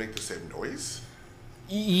it didn't make the same noise?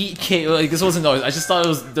 Okay, like this wasn't noise. I just thought it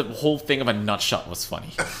was the whole thing of a nut shot was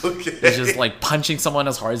funny. Okay. It's just like punching someone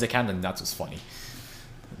as hard as they can, and nuts was funny.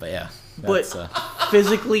 But yeah, that's, but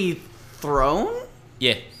physically thrown,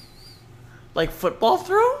 yeah, like football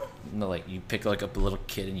thrown. no, like you pick like up a little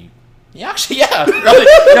kid and really, yeah.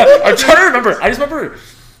 I'm trying to remember. I just remember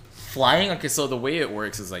flying. Okay, so the way it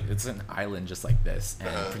works is like it's an island just like this,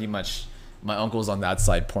 and pretty much my uncle's on that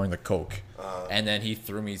side pouring the Coke, and then he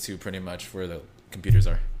threw me to pretty much where the computers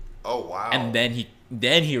are. Oh wow. And then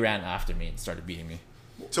he ran after me and started beating me.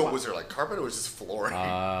 So was there like carpet or was it just flooring?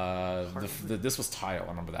 This was tile. I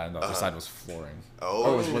remember that, and the other side was flooring.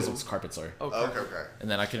 Oh. Or it was carpet. Sorry. Okay. And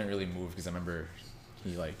then I couldn't really move because I remember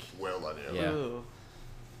he like. Wailed on you. Yeah. Ooh.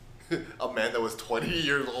 A man that was 20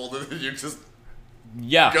 years older than you just.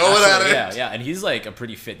 Yeah. Going at it. Yeah, and he's like a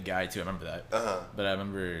pretty fit guy too. I remember that. But I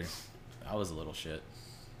remember I was a little shit.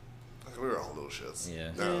 We were all little shits.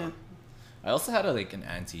 Yeah. No. Yeah. I also had an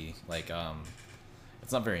auntie, like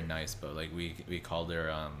it's not very nice, but like we called her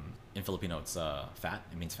in Filipino it's fat.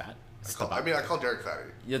 It means fat. I call Derek fatty.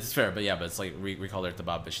 Yeah, that's fair, but it's like we called her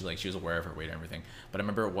tabab, but she was aware of her weight and everything. But I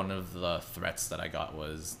remember one of the threats that I got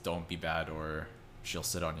was don't be bad or she'll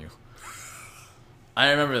sit on you. I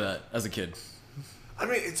remember that as a kid. I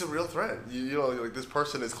mean, it's a real threat. You know, like this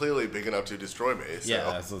person is clearly big enough to destroy me.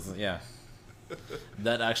 So. Yeah.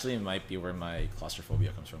 That actually might be where my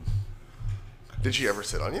claustrophobia comes from. Did she ever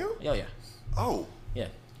sit on you? Yeah. Oh. Yeah.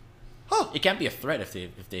 Huh. It can't be a threat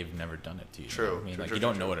if they've never done it to you. True. I mean, True, like true, you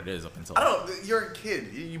don't true, know true. what it is up until. I don't know. You're a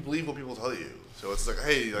kid. You believe what people tell you. So it's like,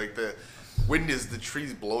 hey, like the wind is the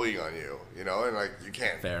trees blowing on you, you know, and like you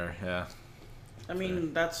can't. Fair, yeah. I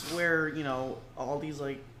mean, that's where, you know, all these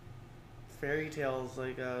like fairy tales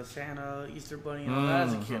like Santa, Easter Bunny, and all that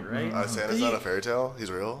as a kid, right? Santa's not a fairy tale. He's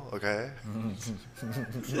real. Okay.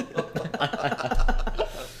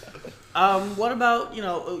 What about, you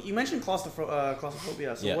know, you mentioned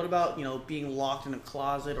claustrophobia. So Yeah. what about, you know, being locked in a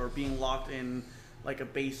closet or being locked in like a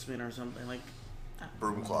basement or something like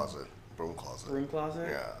Broom closet. room closet?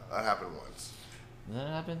 Yeah, that happened once. Did that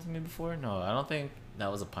happen to me before? No, I don't think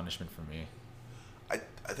that was a punishment for me.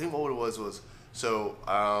 I think what it was so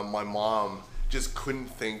my mom just couldn't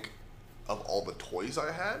think of all the toys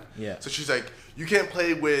I had. Yeah. So she's like, you can't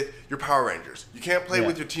play with your Power Rangers. You can't play Yeah.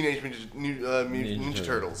 with your Teenage Ninja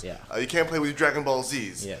Turtles. Yeah. You can't play with your Dragon Ball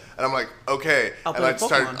Zs. Yeah. And I'm like, okay. I'll and play I with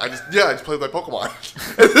just Pokemon. I just played with my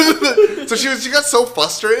Pokemon. So she got so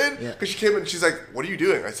frustrated Yeah. because she came in and she's like, what are you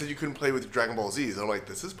doing? I said you couldn't play with your Dragon Ball Zs. And I'm like,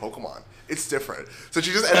 this is Pokemon. It's different. So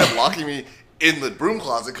she just ended up locking me in the broom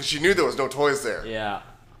closet because she knew there was no toys there. Yeah.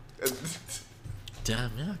 And-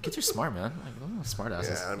 Damn, yeah. Kids are smart, man. Like, oh, smart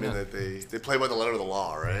asses. Yeah, I mean, they play by the letter of the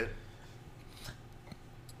law, right?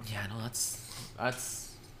 Yeah, no, that's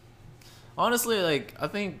honestly, like, I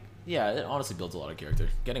think Yeah, it honestly builds a lot of character.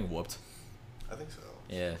 Getting whooped. I think so.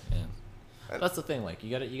 Yeah. And- That's the thing. Like, you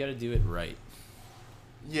gotta do it right.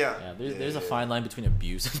 Yeah. Yeah, there's a fine line between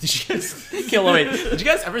abuse. Did you guys did you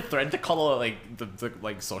guys ever threaten to call like the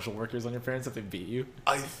like social workers on your parents if they beat you?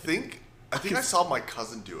 I think I saw my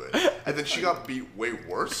cousin do it, and then she got beat way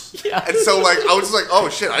worse. Yeah. And so like I was just like, oh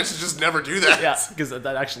shit, I should just never do that. Yeah, because that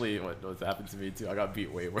actually what happened to me too. I got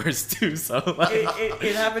beat way worse too. So like,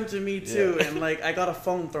 It happened to me too, Yeah. and like I got a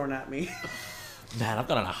phone thrown at me. man, I've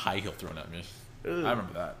gotten a high heel thrown at me. Ugh. I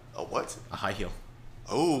remember that. A what? A high heel.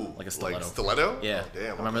 Oh, Like a stiletto. Like stiletto? Yeah. Oh,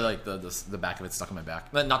 damn. I remember like the back of it stuck in my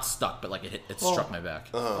back. Not stuck, but like it struck my back.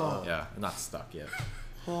 Yeah, not stuck. Yeah.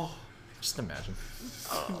 Oh. Just imagine.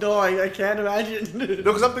 No, I can't imagine. No,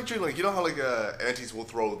 because I'm picturing like, you know how like aunties will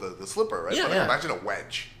throw the slipper, right? Yeah, But, like, yeah. imagine a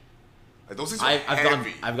wedge. Like those things are I've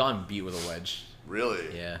heavy. gotten beat with a wedge.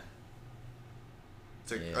 Really? Yeah.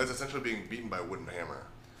 It's like Yeah. it's essentially being beaten by a wooden hammer.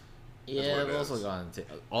 Yeah, what I've it also is. gotten.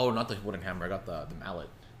 Not the wooden hammer. I got the mallet.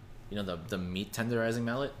 You know the meat tenderizing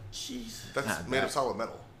mallet. Jeez. That's Ah, made of that- solid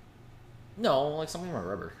metal. No, like some of them are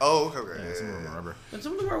rubber. Oh, okay. Yeah, Yeah, some yeah, of them yeah. are rubber. And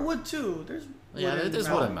some of them are wood too. There's Yeah, wooden there's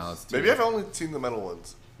wooden mallets too. Maybe I've only seen the metal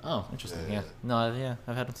ones. Oh, interesting. Yeah. Yeah. No, yeah,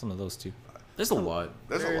 I've had some of those too. There's a lot.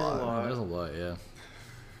 There's a There's a lot. lot. There's a lot. Yeah.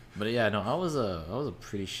 But yeah, no, I was a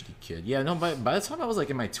pretty shitty kid. Yeah, no, by the time I was like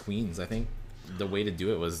in my tweens, I think the way to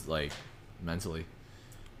do it was like mentally,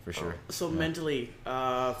 for sure. So Yeah. mentally,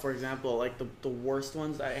 for example, like the worst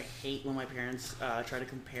ones, I hate when my parents try to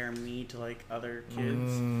compare me to like other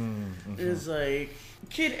kids. It's like,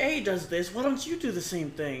 kid A does this, why don't you do the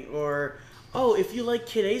same thing? Or, oh, if you like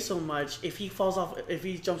kid A so much, if he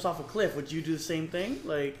jumps off a cliff, would you do the same thing?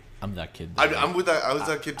 Like, I'm that kid. I'm with that. I was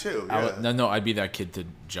that kid too. Yeah. No, I'd be that kid to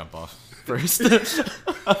jump off first.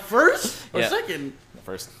 first or Yeah. second?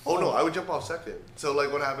 First. Oh no, I would jump off second. So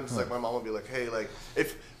like what happens is like my mom would be like, hey, like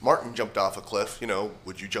if Martin jumped off a cliff, you know,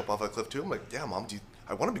 would you jump off a cliff too? I'm like, yeah, mom,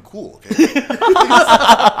 I want to be cool, okay?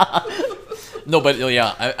 No, but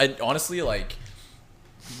yeah, I honestly like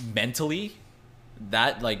mentally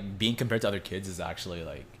that like being compared to other kids is actually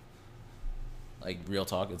like real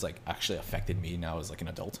talk. It's like actually affected me now as like an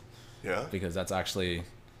adult Yeah. because that's actually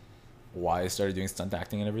why I started doing stunt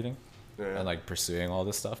acting and everything. Yeah. And like pursuing all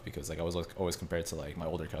this stuff because like I was like, always compared to like my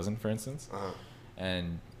older cousin, for instance,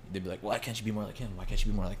 and they'd be like, why can't you be more like him? Why can't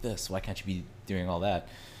you be more like this? Why can't you be doing all that?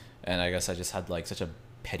 And I guess I just had like such a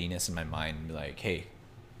pettiness in my mind, be like, hey,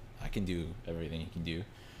 I can do everything you can do.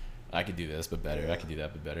 I could do this but better. I could do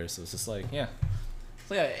that but better. So it's just like, yeah.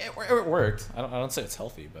 So yeah, it worked. I don't say it's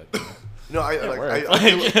healthy, but you know, No, I it like worked. I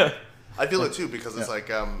feel, Yeah. I feel it too because it's Yeah.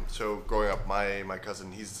 like so growing up, my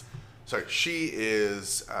cousin, she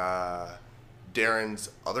is Darren's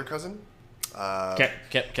other cousin. Like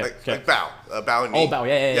Bao, Bao and Oh, Nee. Bao,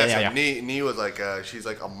 yeah. So Nee was like she's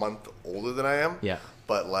like a month older than I am. Yeah.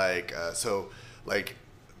 But like so like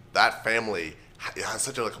that family has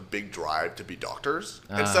such a like a big drive to be doctors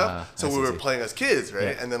and stuff. So I we see. were playing as kids,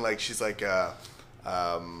 right? Yeah. And then like she's like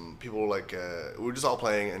people were like we were just all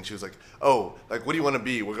playing and she was like, oh, like what do you want to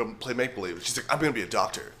be? We're gonna play make believe. She's like, I'm gonna be a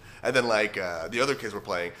doctor. And then like the other kids were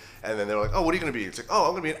playing, and then they were like, "Oh, what are you gonna be?" It's like, "Oh,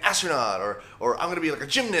 I'm gonna be an astronaut, or I'm gonna be like a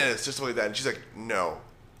gymnast, or something like that." And she's like, "No,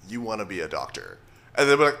 you want to be a doctor." And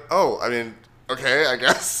they were like, "Oh, I mean, okay, I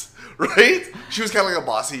guess, right?" She was kind of like a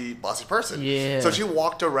bossy person. Yeah. So she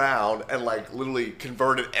walked around and like literally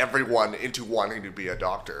converted everyone into wanting to be a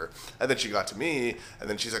doctor. And then she got to me, and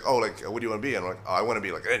then she's like, "Oh, like what do you want to be?" And I'm like, "Oh, I want to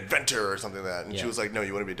be like an inventor or something like that." And she Yeah. was like, "No,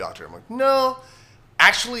 you want to be a doctor." I'm like, "No."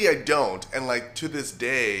 Actually, I don't. And like to this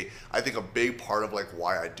day, I think a big part of like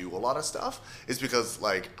why I do a lot of stuff is because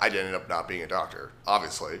like I ended up not being a doctor,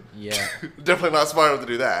 obviously. Yeah. Definitely not smart enough to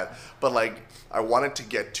do that. But like I wanted to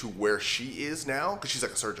get to where she is now because she's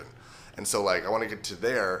like a surgeon. And so like I want to get to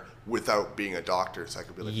there without being a doctor so I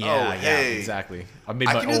could be like, Yeah, oh, hey, exactly. I I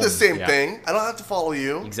can do the same thing. I don't have to follow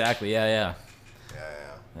you. Exactly. Yeah. Yeah.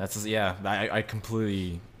 That's I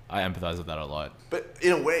completely empathize with that a lot. But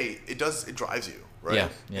in a way, it drives you, right?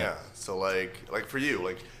 Yeah. So like for you,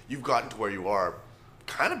 like you've gotten to where you are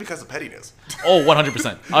kind of because of pettiness. Oh,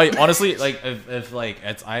 100%. I honestly like if like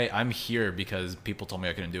I'm here because people told me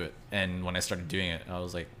I couldn't do it, and when I started doing it, I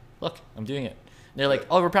was like, look, I'm doing it. And they're like,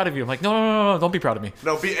 oh, we're proud of you. I'm like, no, don't be proud of me.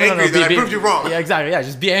 No, be angry that I proved you wrong. Yeah, exactly. Yeah,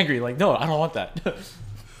 just be angry. Like, no, I don't want that.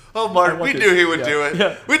 Oh, Mark, want we this. knew he would Yeah. do it.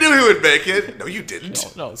 Yeah. We knew he would make it. No, you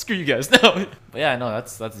didn't. No, screw you guys. No. But yeah, no,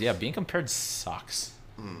 that's yeah. Being compared sucks,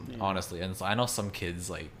 honestly. And so I know some kids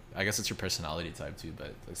like, I guess it's your personality type too,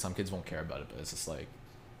 but like some kids won't care about it. But it's just like,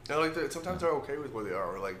 No, like sometimes they're okay with where they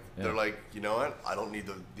are. Or like Yeah. they're like, you know what? I don't need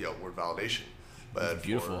the outward validation. But it's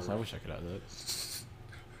beautiful. for- I wish I could have that.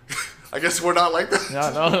 I guess we're not like that.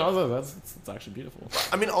 Yeah, no, that's actually beautiful.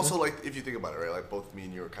 I mean, also, like, if you think about it, right? Like, both me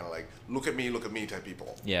and you are kind of like, look at me type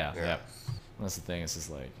people. Yeah. That's the thing. It's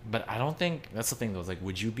just like, but I don't think that's the thing though. It's like,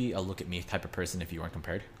 would you be a look at me type of person if you weren't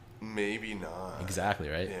compared? Maybe not. Exactly,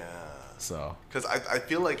 right? Yeah. So. Because I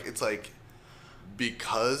feel like it's like,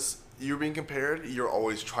 because you're being compared, you're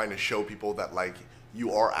always trying to show people that, like,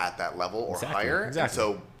 you are at that level or higher. Exactly. And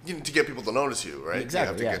so, you know, to get people to notice you, right?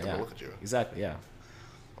 Exactly. You have to get them to look at you. Exactly. Yeah.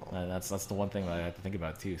 That's the one thing that I have to think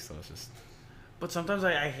about too. So it's just. But sometimes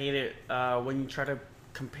I hate it when you try to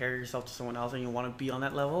compare yourself to someone else and you want to be on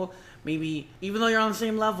that level. Maybe even though you're on the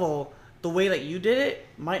same level, the way that you did it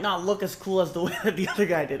might not look as cool as the way that the other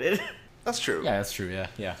guy did it. That's true. Yeah, that's true.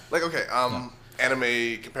 Yeah. Like, okay,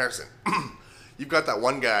 anime comparison. You've got that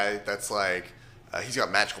one guy that's like, he's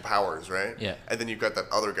got magical powers, right? Yeah. And then you've got that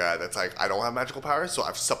other guy that's like, I don't have magical powers, so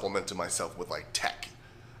I've supplemented myself with like tech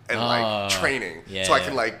and like training, so I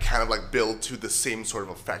can like kind of like build to the same sort of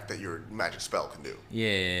effect that your magic spell can do.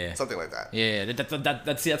 Yeah. Something like that. Yeah.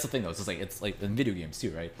 That's the thing though. It's like in video games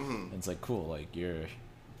too, right? Mm-hmm. It's like cool. Like you're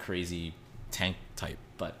crazy tank type,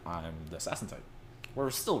 but I'm the assassin type. We're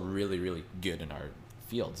still really, really good in our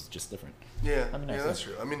fields, just different. Yeah. That's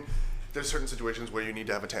true. I mean, there's certain situations where you need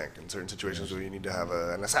to have a tank, and certain situations where you need to have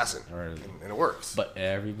an assassin, and it works. But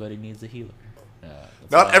everybody needs a healer.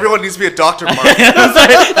 Not everyone needs to be a doctor, Mark. Sorry,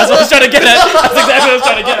 that's what I was trying to get at. That's exactly what I was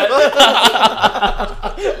trying to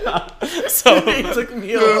get at. So It took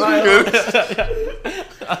me a while.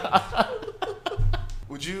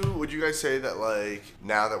 Would you guys say that, like,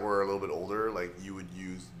 now that we're a little bit older, like, you would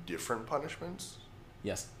use different punishments?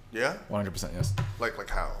 yes, Yeah? 100% yes. Like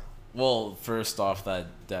how? Well, first off, that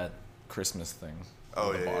Christmas thing. Oh,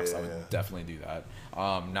 with the yeah, box, yeah, I would yeah. definitely do that.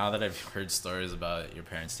 Now that I've heard stories about your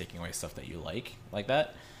parents taking away stuff that you like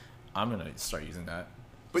that, I'm gonna start using that.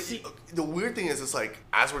 But the weird thing is, it's like,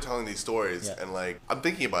 as we're telling these stories, Yeah. and like, I'm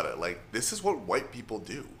thinking about it, like, this is what white people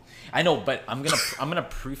do. I know, but I'm gonna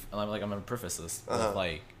preface this with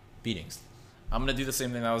like beatings. I'm gonna do the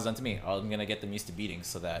same thing that was done to me. I'm gonna get them used to beatings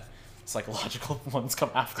so that psychological ones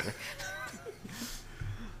come after.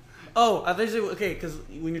 Oh, I thought you said, okay, because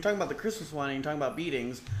when you're talking about the Christmas one and you're talking about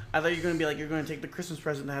beatings, I thought you were going to be like, you're going to take the Christmas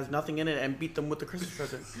present that has nothing in it and beat them with the Christmas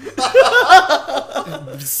present.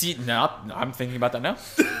 See, now I'm thinking about that now.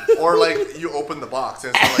 Or like, you open the box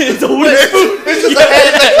and it's not like, it's just a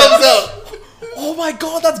hand that comes out. Oh my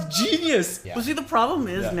god, that's genius! Yeah. But see, the problem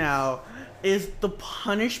is now, is the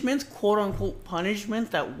punishments, quote unquote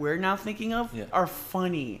punishments that we're now thinking of are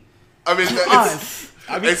funny. I mean,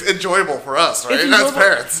 it's enjoyable for us, right? As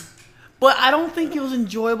parents. But I don't think it was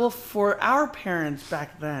enjoyable for our parents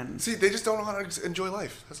back then. See, they just don't know how to enjoy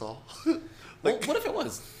life. That's all. Well, what if it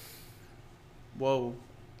was? Whoa.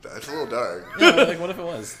 That's a little dark. Yeah, like what if it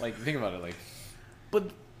was? Like, think about it, like.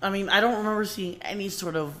 But I mean, I don't remember seeing any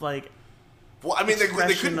sort of like. Well, I mean, they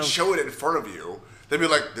expression couldn't of- show it in front of you. They'd be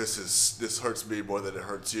like, "This hurts me more than it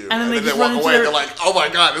hurts you," And then they then just they run walk into away. And their- they're like, "Oh my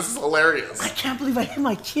god, this is hilarious." I can't believe I hit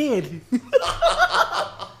my kid.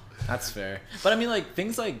 That's fair. But I mean, like,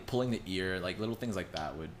 things like pulling the ear, like, little things like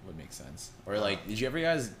that would make sense. Or, like, did you ever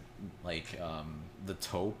guys, like, the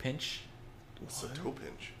toe pinch? What's a toe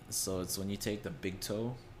pinch? So it's when you take the big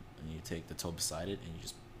toe and you take the toe beside it and you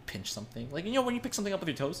just pinch something. Like, you know, when you pick something up with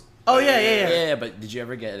your toes? Oh yeah. Yeah, but did you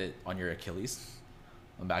ever get it on your Achilles?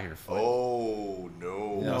 On the back of your foot? Oh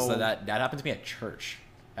no. You know, so that happened to me at church.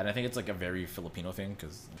 And I think it's like a very Filipino thing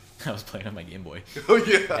because I was playing on my Game Boy. Oh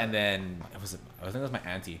yeah. And then I think it was my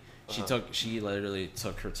auntie. She literally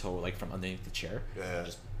took her toe like from underneath the chair and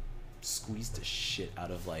just squeezed the shit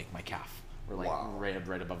out of like my calf or like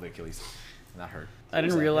right above the Achilles, and that hurt. I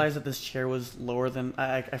didn't realize that this chair was lower than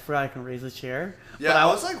I forgot I can raise the chair. Yeah, but I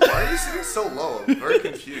was like, why are you sitting so low? I'm very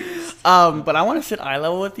confused. But I want to sit eye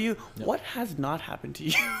level with you. Yep. What has not happened to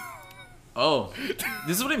you? Oh,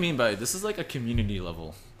 this is what I mean by this is like a community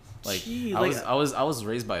level. Like, Gee, I was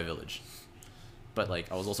raised by a village, but like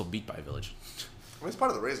I was also beat by a village. I mean, it's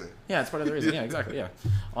part of the raising. Yeah, it's part of the raising. Yeah, exactly. Yeah.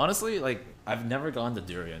 Honestly, like I've never gone the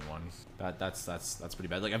durian one. That's pretty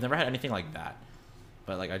bad. Like I've never had anything like that.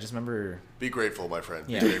 But like I just remember. Be grateful, my friend.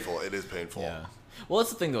 Yeah. Be grateful. It is painful. Yeah. Well,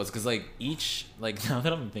 that's the thing though, is because like now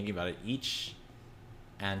that I'm thinking about it, each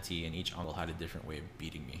auntie and each uncle had a different way of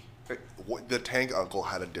beating me. The tank uncle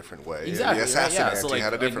had a different way. Exactly. The assassin auntie So like,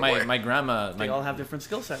 had a different way. my grandma. They all have different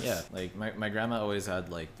skill sets. Yeah. Like my grandma always had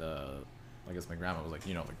like I guess my grandma was like,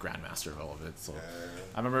 you know, the grandmaster of all of it. So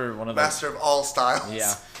I remember one of the Master of all styles.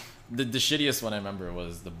 Yeah. The shittiest one I remember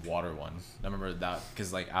was the water one. I remember that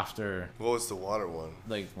because like after What was the water one?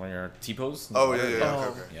 like when you're T-pose. Oh yeah. Oh.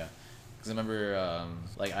 Okay. Yeah. Because I remember,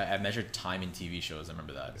 like, I measured time in TV shows. I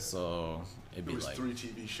remember that. So it'd be It was like 3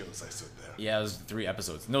 TV shows I stood there. yeah, it was 3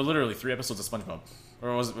 episodes. No, literally 3 episodes of SpongeBob.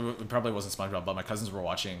 Or it probably wasn't SpongeBob, but my cousins were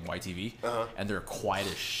watching YTV, and they're quiet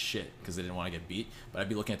as shit because they didn't want to get beat. But I'd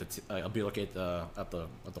be looking at I'd be looking at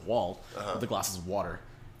the wall with the glasses of water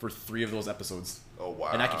for 3 of those episodes. Oh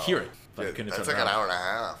wow! And I could hear it, but I Yeah, couldn't that's turn like around. an hour and a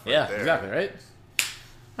half. Right Yeah, there. exactly, right?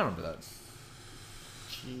 I remember that.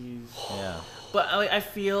 Jeez. Yeah. But I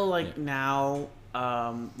feel like now,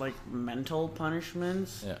 like mental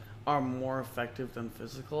punishments Yeah. are more effective than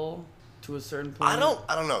physical to a certain point. I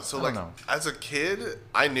don't know. So I like don't know. as a kid,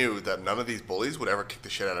 I knew that none of these bullies would ever kick the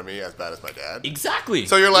shit out of me as bad as my dad. Exactly.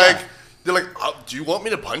 So you're Yeah. like, oh, do you want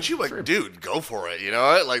me to punch you? Like, dude, go for it. You know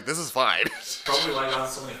what? Like, this is fine. Probably why I got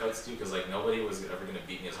in so many fights too, because like nobody was ever gonna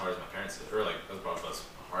beat me as hard as my parents did, or like as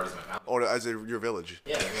hard as my family. Or as your village.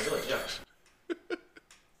 Yeah, in my village, yeah.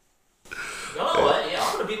 No, yeah,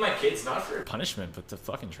 I'm gonna beat my kids not for punishment, but to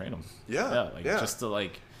fucking train them. Yeah, like yeah. just to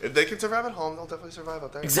like. If they can survive at home, they'll definitely survive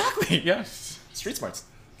out there. Exactly. Yeah. Street smarts.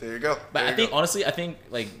 There you go. But There I you think go. honestly, I think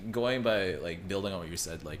like going by like building on what you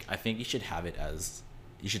said, like I think you should have it as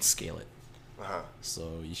you should scale it. Uh-huh.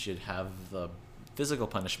 So you should have the physical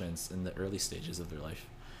punishments in the early stages of their life,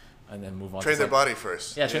 and then move on. Train to their like- body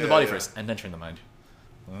first. Yeah, train the body first, and then train the mind.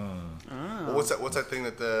 Well, what's that thing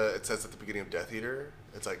that it says at the beginning of Death Eater?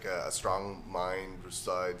 It's like a strong mind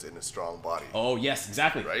resides in a strong body. Oh yes,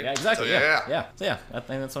 exactly. Right? Yeah, exactly. So, yeah. yeah. Yeah. So yeah, I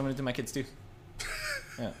think that's what I'm gonna do to my kids too.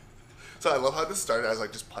 Yeah. So I love how this started as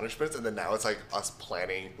like just punishments, and then now it's like us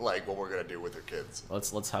planning like what we're gonna do with our kids.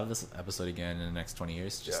 Let's have this episode again in the next 20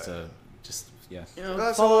 years, just Yeah, to yeah. You know,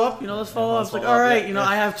 That's follow all. up. You know, let's follow up. let's It's like, follow all up, right, yeah, you know, yeah.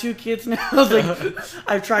 I have 2 kids now. It's like,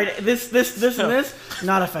 I've tried this, and this.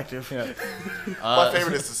 Not effective. Yeah. My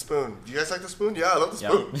favorite is the spoon. Do you guys like the spoon? Yeah, I love the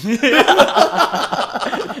Yeah. spoon.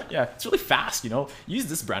 Yeah, it's really fast. You know, use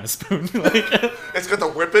this brand of spoon. Like, It's got the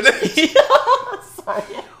whip in it.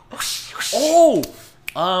 oh,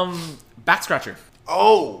 back scratcher.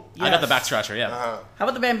 Oh. I got the Yes. back scratcher. Yeah. Uh-huh. How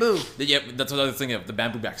about the bamboo? Yeah, that's what I was thinking of, the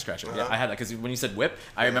bamboo back scratcher. Yeah, Uh-huh. I had that because when you said whip,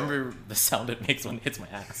 I remember the sound it makes when it hits my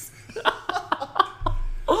ass.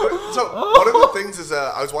 So one of the things is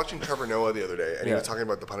I was watching Trevor Noah the other day, and he Yeah. was talking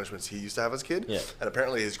about the punishments he used to have as a kid. Yeah. And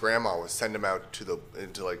apparently his grandma would send him out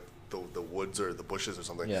into like the woods or the bushes or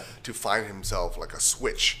something Yeah. to find himself like a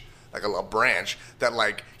switch, like a branch that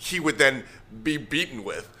like he would then be beaten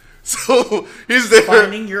with. So he's there.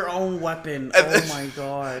 Finding your own weapon. And Oh then- my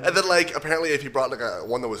god. And then, like, apparently, if he brought like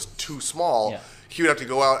one that was too small, Yeah. he would have to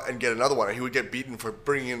go out and get another one, and he would get beaten for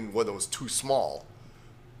bringing in one that was too small.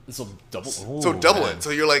 So double. So double it.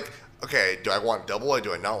 So you're like, okay, do I want double or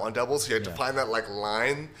do I not want double? So you have to Yeah. find that like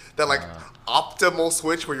line, that like optimal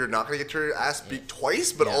switch where you're not gonna get your ass beat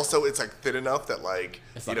twice, but Yeah. also it's like thin enough that like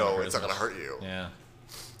It's you not gonna know hurt it's as not gonna much. hurt you. Yeah.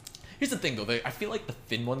 Here's the thing though, I feel like the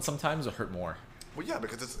thin ones sometimes will hurt more. Well, yeah,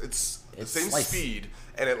 because it's the It's same slice. speed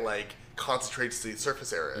and it like concentrates the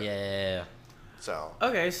surface area. Yeah. So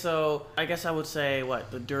Okay, so I guess I would say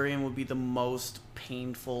the durian would be the most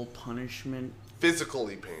painful punishment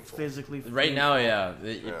physically painful. physically. Right now, yeah.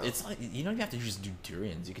 Yeah. It's like you don't have to just do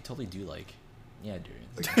durians. You could totally do like,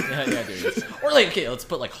 durians. yeah, durians. Or like, okay, let's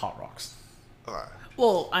put like hot rocks. Alright.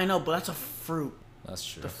 Well, I know, but that's a fruit. That's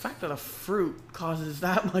true. The fact that a fruit causes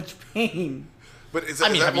that much pain. But is I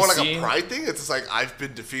that, mean, is that have more you like seen- a pride thing? It's just like I've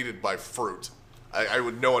been defeated by fruit. I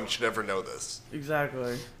would. No one should ever know this.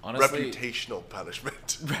 Exactly. Honestly, Reputational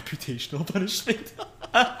punishment. reputational punishment.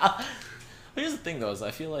 Here's the thing, though, is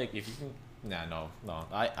I feel like if you can, no.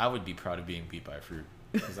 I would be proud of being beat by a fruit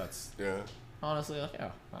because that's Yeah. honestly like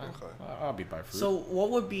I'll beat by a fruit. So what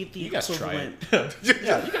would be the you guys try equivalent? it.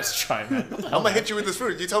 Yeah, you guys try, man. What the hell, I'm gonna man? hit you with this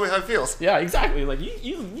fruit. You tell me how it feels. Yeah, exactly. Like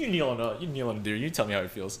you kneel on a deer. You tell me how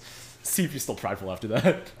it feels. See if you're still prideful after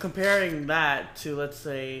that. Comparing that to, let's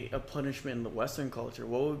say, a punishment in the Western culture,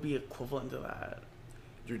 what would be equivalent to that?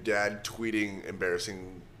 Your dad tweeting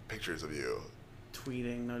embarrassing pictures of you.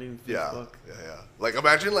 Tweeting, not even Yeah. Facebook. Yeah. Like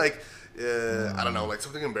imagine like I don't know, like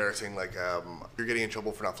something embarrassing, like you're getting in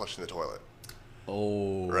trouble for not flushing the toilet.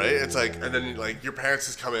 Oh. Right? It's like, and then like your parents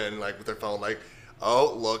just come in like with their phone, like,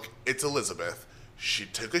 oh look, it's Elizabeth. She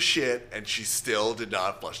took a shit and she still did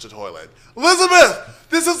not flush the toilet. Elizabeth,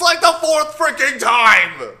 this is like the 4th freaking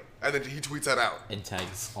time. And then he tweets that out. And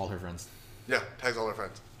tags all her friends. Yeah, tags all her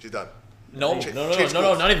friends. She's done. No, Change no, schools.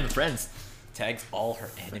 not even friends. Tags all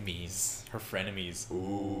her enemies, her frenemies.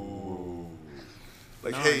 Ooh.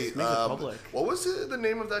 Like, No, hey, just make it public. what was the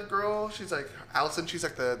name of that girl? She's like Allison. She's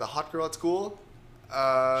like the hot girl at school. She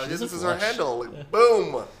This doesn't is her blush. handle. Like,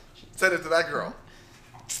 boom. Send it to that girl.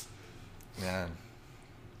 Man.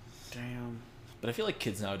 Damn. But I feel like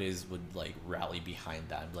kids nowadays would like rally behind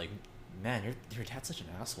that. Like man, your dad's such an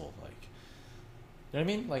asshole. Like, you know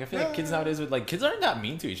what I mean? Like, I feel like kids nowadays kids aren't that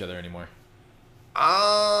mean to each other anymore.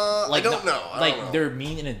 I don't know. I don't know. They're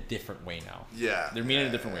mean in a different way now. Yeah. They're mean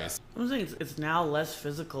in different ways. I'm saying it's now less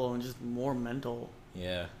physical and just more mental.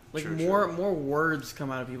 Yeah. Like True, more words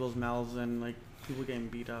come out of people's mouths and like people getting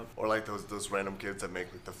beat up. Or like those random kids that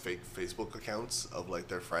make like the fake Facebook accounts of like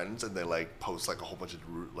their friends and they like post like a whole bunch of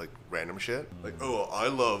like random shit. Like, oh, I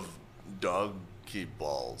love donkey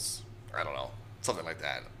balls. I don't know, something like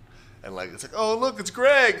that. And like it's like, oh look, it's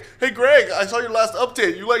Greg. Hey Greg, I saw your last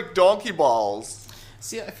update. You like donkey balls.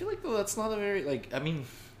 See, I feel like though that's not a very like. I mean,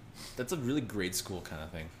 that's a really grade school kind of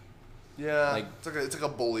thing. Yeah, Like- it's like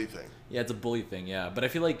a bully thing. Yeah, it's a bully thing. Yeah, but I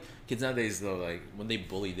feel like kids nowadays though, like when they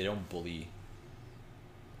bully, they don't bully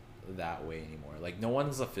that way anymore. Like no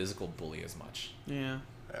one's a physical bully as much. Yeah.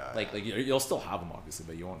 Yeah. Like you'll still have them obviously,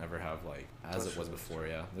 but you won't ever have like as That's it was true, before.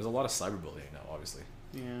 Yeah, there's a lot of cyberbullying now, obviously.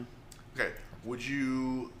 Yeah. Okay, would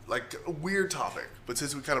you, like, a weird topic, but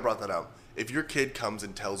since we kind of brought that up, if your kid comes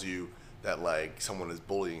and tells you that, like, someone is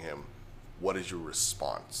bullying him, what is your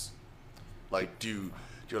response? Like,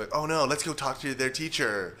 you're like, oh no, let's go talk to their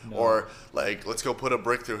teacher, No. or, like, let's go put a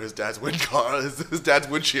brick through his dad's his dad's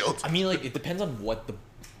windshield. I mean, like it depends on what the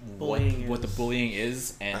Bullying what the is. bullying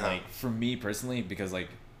is, and Uh-huh. like for me personally, because like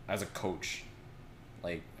as a coach,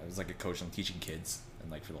 like I was like a coach, I'm teaching kids,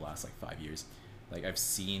 and like for the last like 5 years, like I've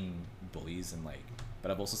seen bullies and like, but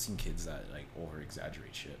I've also seen kids that like over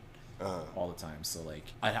exaggerate shit all the time. So like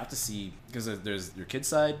I'd have to see, because there's your kid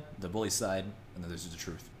side, the bully side, and then there's the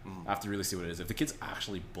truth. I have to really see what it is. If the kid's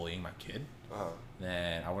actually bullying my kid,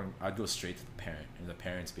 then I'd go straight to the parent. And if the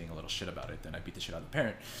parent's being a little shit about it, then I beat the shit out of the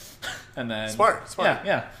parent. And then Smart.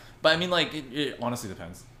 Yeah. But I mean, like it honestly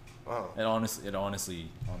depends. Oh. It honestly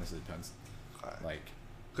depends. Okay. Like,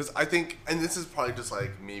 Because I think, and this is probably just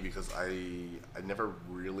like me, because I never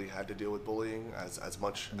really had to deal with bullying as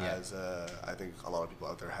much Yeah. as I think a lot of people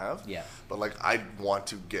out there have. Yeah. But like I want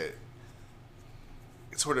to get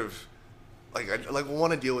sort of like I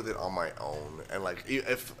want to deal with it on my own. And like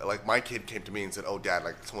if like my kid came to me and said, "Oh, Dad,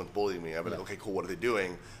 like someone's bullying me," I'd be like, Yeah. "Okay, cool. What are they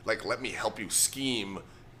doing? Like, let me help you scheme."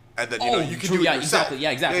 And then you can true, do it yeah, yourself. exactly.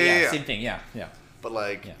 Yeah, exactly. Yeah, same thing. Yeah. But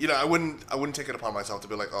like, Yeah. I wouldn't take it upon myself to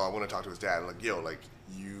be like, oh, I want to talk to his dad. Like, yo, like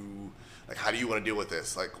how do you want to deal with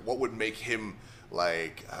this? Like, what would make him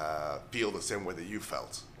like feel the same way that you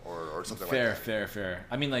felt, or something like that? Fair.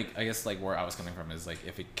 I mean, like, I guess like where I was coming from is like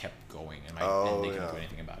if it kept going and they couldn't do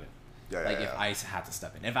anything about it. Yeah, Like yeah, if yeah. I had to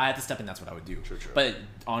step in. If I had to step in, that's what I would do. True. But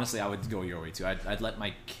honestly, I would go your way too. I'd let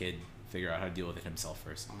my kid figure out how to deal with it himself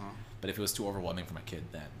 1st. But if it was too overwhelming for my kid,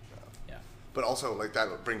 then yeah. But also, like,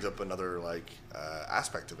 that brings up another like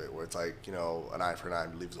aspect of it, where it's like, an eye for an eye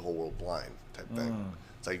leaves the whole world blind type thing.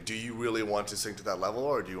 It's like, do you really want to sink to that level,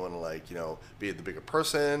 or do you want to like be the bigger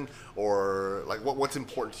person, or like what's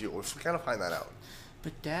important to you? If we kind of find that out.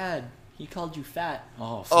 But Dad, he called you fat.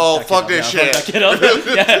 Oh, Fuck this shit. Fuck that kid up.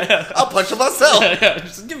 Yeah. I'll punch him myself. Yeah.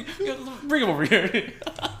 Just bring him over here.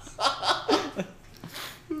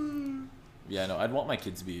 Yeah, no, I'd want my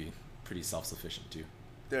kids to be pretty self-sufficient too.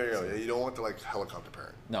 There you go. Yeah, you don't want the like helicopter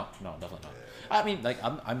parent. No, definitely not. I mean, like,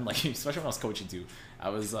 I'm like, especially when I was coaching too, I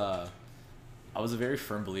was a very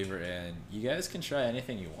firm believer in, you guys can try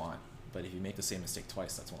anything you want, but if you make the same mistake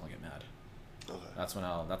twice, that's when I'll get mad. Okay. That's when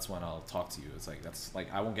I'll talk to you. It's like, that's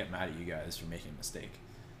like, I won't get mad at you guys for making a mistake.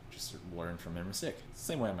 Just learn from your mistake. It's the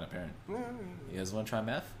same way I'm a parent. You guys want to try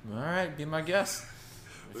math? All right, be my guest.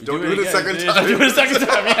 If you Don't do it a again, second don't time. do it a second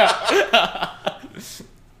time, yeah.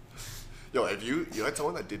 Yo, if you had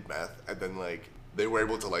someone that did math and then like they were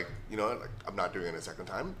able to like like I'm not doing it a second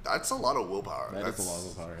time, that's a lot of willpower. That's a lot of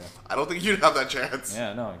willpower, yeah. I don't think you'd have that chance.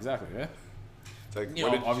 Yeah, no, exactly, yeah. It's like, You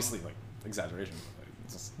know, obviously, like, exaggeration. But like,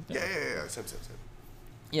 it's just, yeah. Same.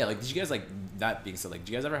 Yeah, like, did you guys, like, that being said, like,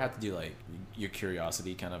 did you guys ever have to do, like, your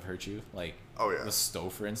curiosity kind of hurt you? Like, Oh, yeah. the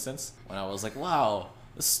stove, for instance? When I was like, wow,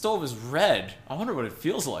 the stove is red. I wonder what it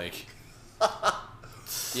feels like.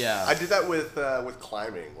 Yeah. I did that with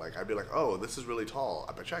climbing. Like I'd be like, oh, this is really tall.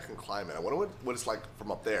 I bet you I can climb it. I wonder what it's like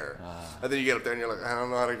from up there. And then you get up there and you're like, I don't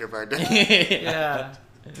know how to get back down. Yeah.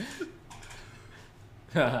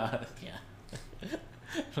 Yeah.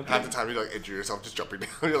 Half the time you like injure yourself just jumping down.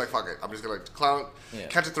 You're like, fuck it. I'm just gonna like clown, Yeah.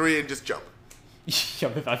 catch a 3 and just jump. Yeah,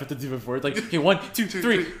 but I have to do it before. Like, okay, 1, 2,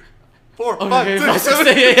 3. 4, Okay, 5, okay, 6, 5, 6,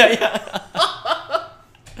 7. yeah.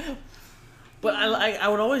 But I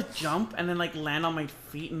would always jump and then like land on my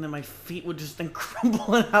feet, and then my feet would just then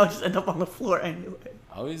crumble and I would just end up on the floor anyway.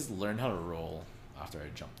 I always learned how to roll after I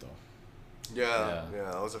jumped, though. Yeah,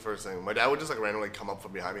 that was the first thing. My dad would just like randomly come up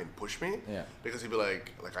from behind me and push me. Yeah. Because he'd be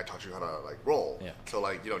like I taught you how to like roll. Yeah. So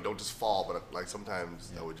like don't just fall, but like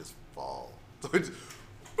sometimes I would just fall. So I just,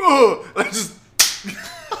 I just.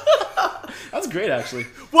 That's great, actually.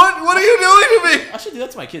 What are you doing to me? I should do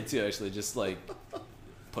that to my kid too. Actually, just like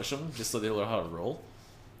push them, just so they learn how to roll.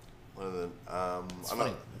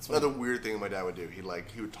 Another weird thing my dad would do. He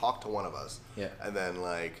would talk to one of us. Yeah. And then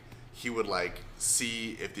like he would like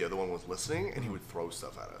see if the other one was listening, and he would throw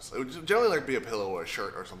stuff at us. It would generally like be a pillow or a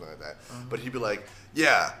shirt or something like that. But he'd be like,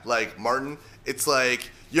 "Yeah, like Martin, it's like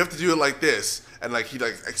you have to do it like this," and like he'd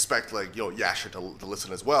like expect like Yasher to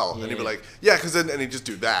listen as well, and he'd be like, "Yeah," because then and he'd just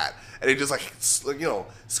do that, and he'd just like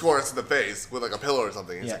score us in the face with like a pillow or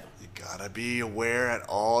something. He's like, "You gotta be aware at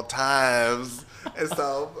all times," and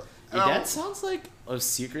stuff. Your dad sounds like a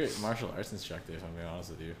secret martial arts instructor, if I'm being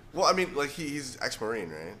honest with you. Well, I mean, like he's ex-Marine,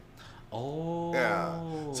 right? Oh.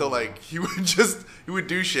 Yeah. So like he would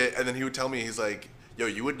do shit, and then he would tell me, he's like, "Yo,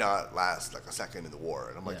 you would not last like a second in the war,"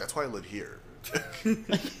 and I'm like, "That's why I live here."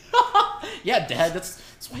 Yeah, Dad. That's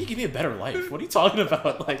why you give me a better life. What are you talking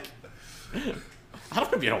about? Like, I don't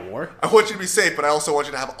want to be in a war. I want you to be safe, but I also want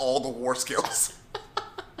you to have all the war skills.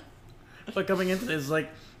 But coming into this, like,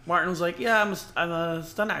 Martin was like, "Yeah, I'm a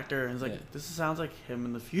stunt actor," and it's like, "This sounds like him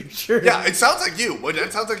in the future." Yeah, it sounds like you.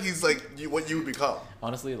 It sounds like he's like what you would become.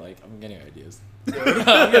 Honestly, like, I'm getting ideas. I'm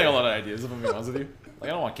getting a lot of ideas, if I'm being honest with you. Like,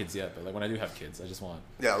 I don't want kids yet, but like when I do have kids, I just want.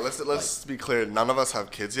 Yeah, let's be clear. None of us have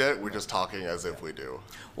kids yet. We're just talking as if we do.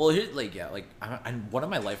 Well, here, like, one of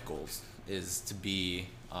my life goals is to be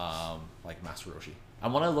like Master Roshi. I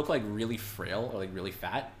want to look like really frail or like really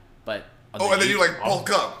fat, but and then you like bulk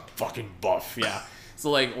up. Fucking buff, yeah. So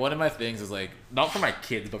like one of my things is like not for my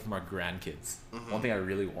kids but for my grandkids. One thing I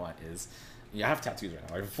really want is I have tattoos right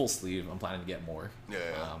now. I have a full sleeve. I'm planning to get more. Yeah.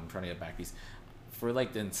 I'm trying to get back these for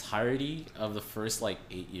like the entirety of the first like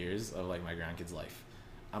 8 years of like my grandkids' life.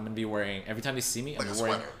 I'm gonna be wearing every time they see me. Like I'm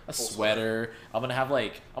wearing a sweater. I'm gonna have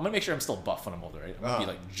like I'm gonna make sure I'm still buff when I'm older, right? I'm gonna be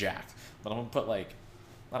like jacked, but I'm gonna put like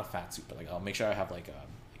not a fat suit, but like I'll make sure I have like a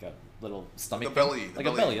little stomach, like a belly, thing. Like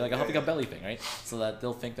a belly, like a belly thing, right? So that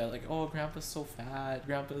they'll think that like, oh, Grandpa's so fat.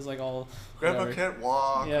 Grandpa's like all. Grandpa whatever. Can't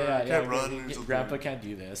walk. Can't run. Grandpa can't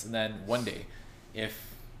do this. And then one day,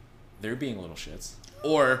 if they're being little shits,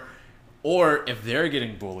 or if they're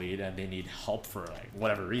getting bullied and they need help for like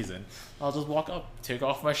whatever reason, I'll just walk up, take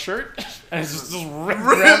off my shirt, and it's just rip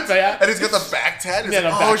Grandpa out. And he's got the back tat. Yeah,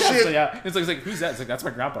 like, oh shit. So, yeah. It's like who's that? It's like that's my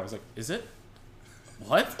grandpa. I was like, is it?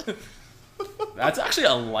 What? That's actually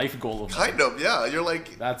a life goal of mine. Kind of, yeah. You're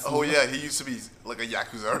like, yeah, he used to be like a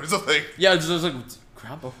Yakuza or something. Yeah, just like,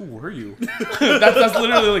 Grandpa, who were you? that's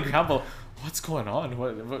literally like, Grandpa, what's going on?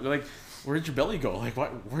 What, like, where did your belly go? Like,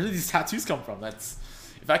 where did these tattoos come from? That's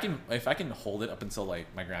if I can hold it up until like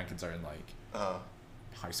my grandkids are in like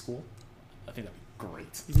high school, I think that'd be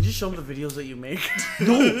great. You can just show them the videos that you make.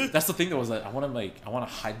 No, that's the thing though, is that I want to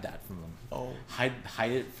hide that from them. Oh,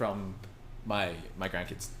 hide it from my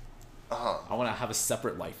grandkids. I want to have a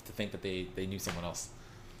separate life to think that they knew someone else.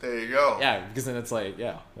 There you go. Yeah, because then it's like,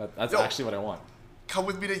 that's actually what I want. Come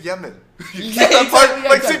with me to Yemen.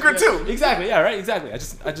 Secret too. Exactly. Yeah. Right. Exactly. I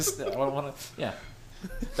just want to. Yeah.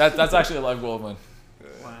 That's actually a life goal of mine.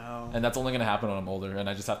 wow. And that's only gonna happen when I'm older, and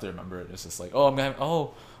I just have to remember it. It's just like, oh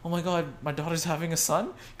my God, my daughter's having a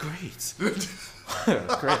son. Great. Great. I'm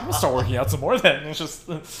gonna start working out some more then. It's just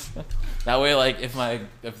that way. Like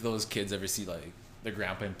if those kids ever see like their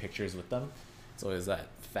grandpa in pictures with them, it's always that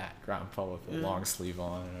fat grandpa with a long sleeve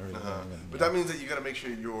on and everything. But that means that you gotta make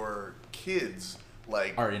sure your kids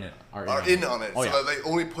like are in on it. Oh, so they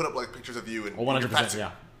only put up like pictures of you and 100%.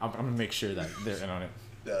 Yeah, I'm gonna make sure that they're in on it.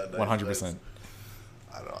 100%.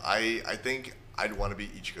 I don't know. I think I'd want to be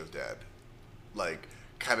Ichigo's dad, like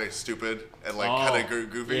kind of stupid and like kind of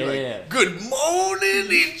goofy, good morning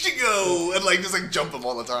Ichigo, and like just like jump him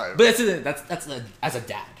all the time. But that's as a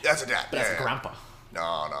dad. That's a dad. But as a grandpa. No.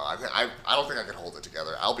 I don't think I could hold it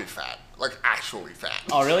together. I'll be fat, like actually fat.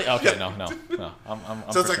 Oh really? Okay, no. I'm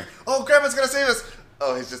so it's like, oh, Grandpa's gonna save us.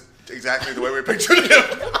 Oh, he's just exactly the way we pictured him.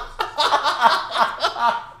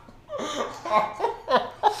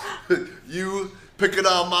 You picking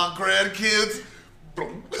on my grandkids?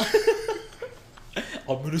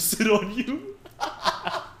 I'm gonna sit on you.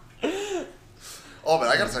 Oh man,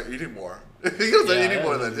 I gotta start eating more. You gotta start eating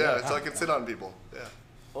more than so I can sit on people. Yeah.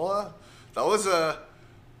 Well, that was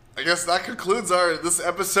I guess that concludes this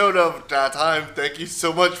episode of Time. Thank you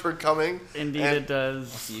so much for coming. Indeed, it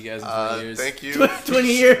does. I'll see you guys in 20 years. Thank you. 20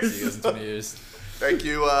 years. See you guys in 20 years. Thank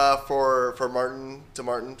you for Martin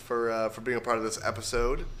for being a part of this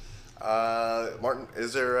episode. Martin,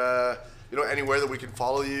 is there anywhere that we can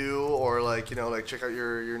follow you or like check out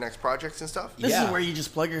your next projects and stuff? This Yeah. is where you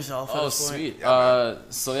just plug yourself. at Oh, this point. sweet.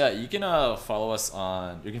 So yeah, you can follow us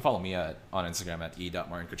on. You can follow me on Instagram at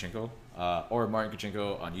e.martinkochenko or Martin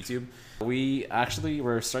Kochenko on YouTube.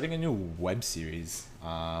 We're starting a new web series.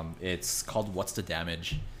 It's called What's the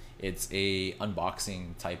Damage. It's a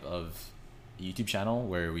unboxing type of YouTube channel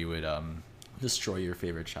where we would destroy your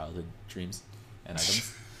favorite childhood dreams and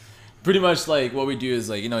items. Pretty much like what we do is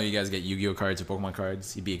like, you guys get Yu-Gi-Oh cards or Pokemon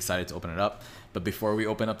cards. You'd be excited to open it up. But before we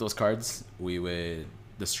open up those cards, we would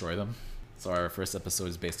destroy them. So our first episode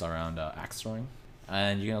is based around axe throwing.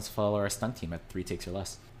 And you can also follow our stunt team at 3 Takes or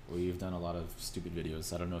Less. We've done a lot of stupid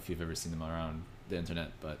videos. I don't know if you've ever seen them around the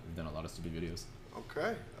internet, but we've done a lot of stupid videos.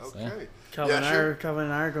 Okay. So, yeah. Calvin, Yeah, sure. Calvin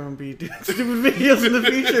and I are going to be doing stupid videos in the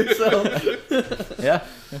future, so... Yeah.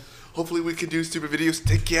 Hopefully we can do stupid videos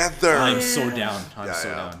together. I'm so down. I'm Yeah, so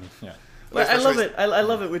yeah. down. Yeah. But I love Especially- it. I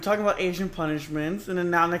love it. We're talking about Asian punishments, and then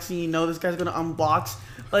now next thing you know, this guy's gonna unbox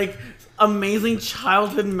like amazing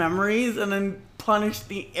childhood memories, and then punish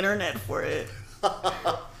the internet for it.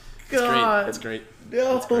 God, It's great.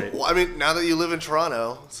 no. It's great. Well, I mean, now that you live in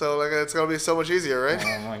Toronto, so like it's gonna be so much easier, right?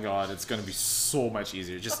 Oh my god, it's gonna be so much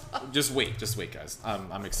easier. Just wait, guys.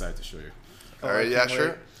 I'm excited to show you. All right, yeah, can't sure.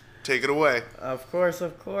 wait. Take it away. Of course.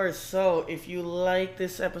 So, if you like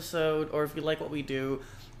this episode, or if you like what we do,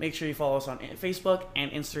 make sure you follow us on Facebook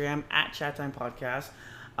and Instagram at Chat Time Podcast.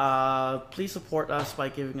 Please support us by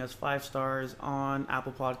giving us 5 stars on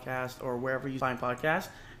Apple Podcast or wherever you find podcasts.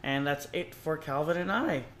 And that's it for Calvin and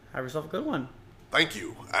I. Have yourself a good one. Thank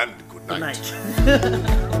you and good Good night.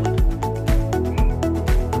 night.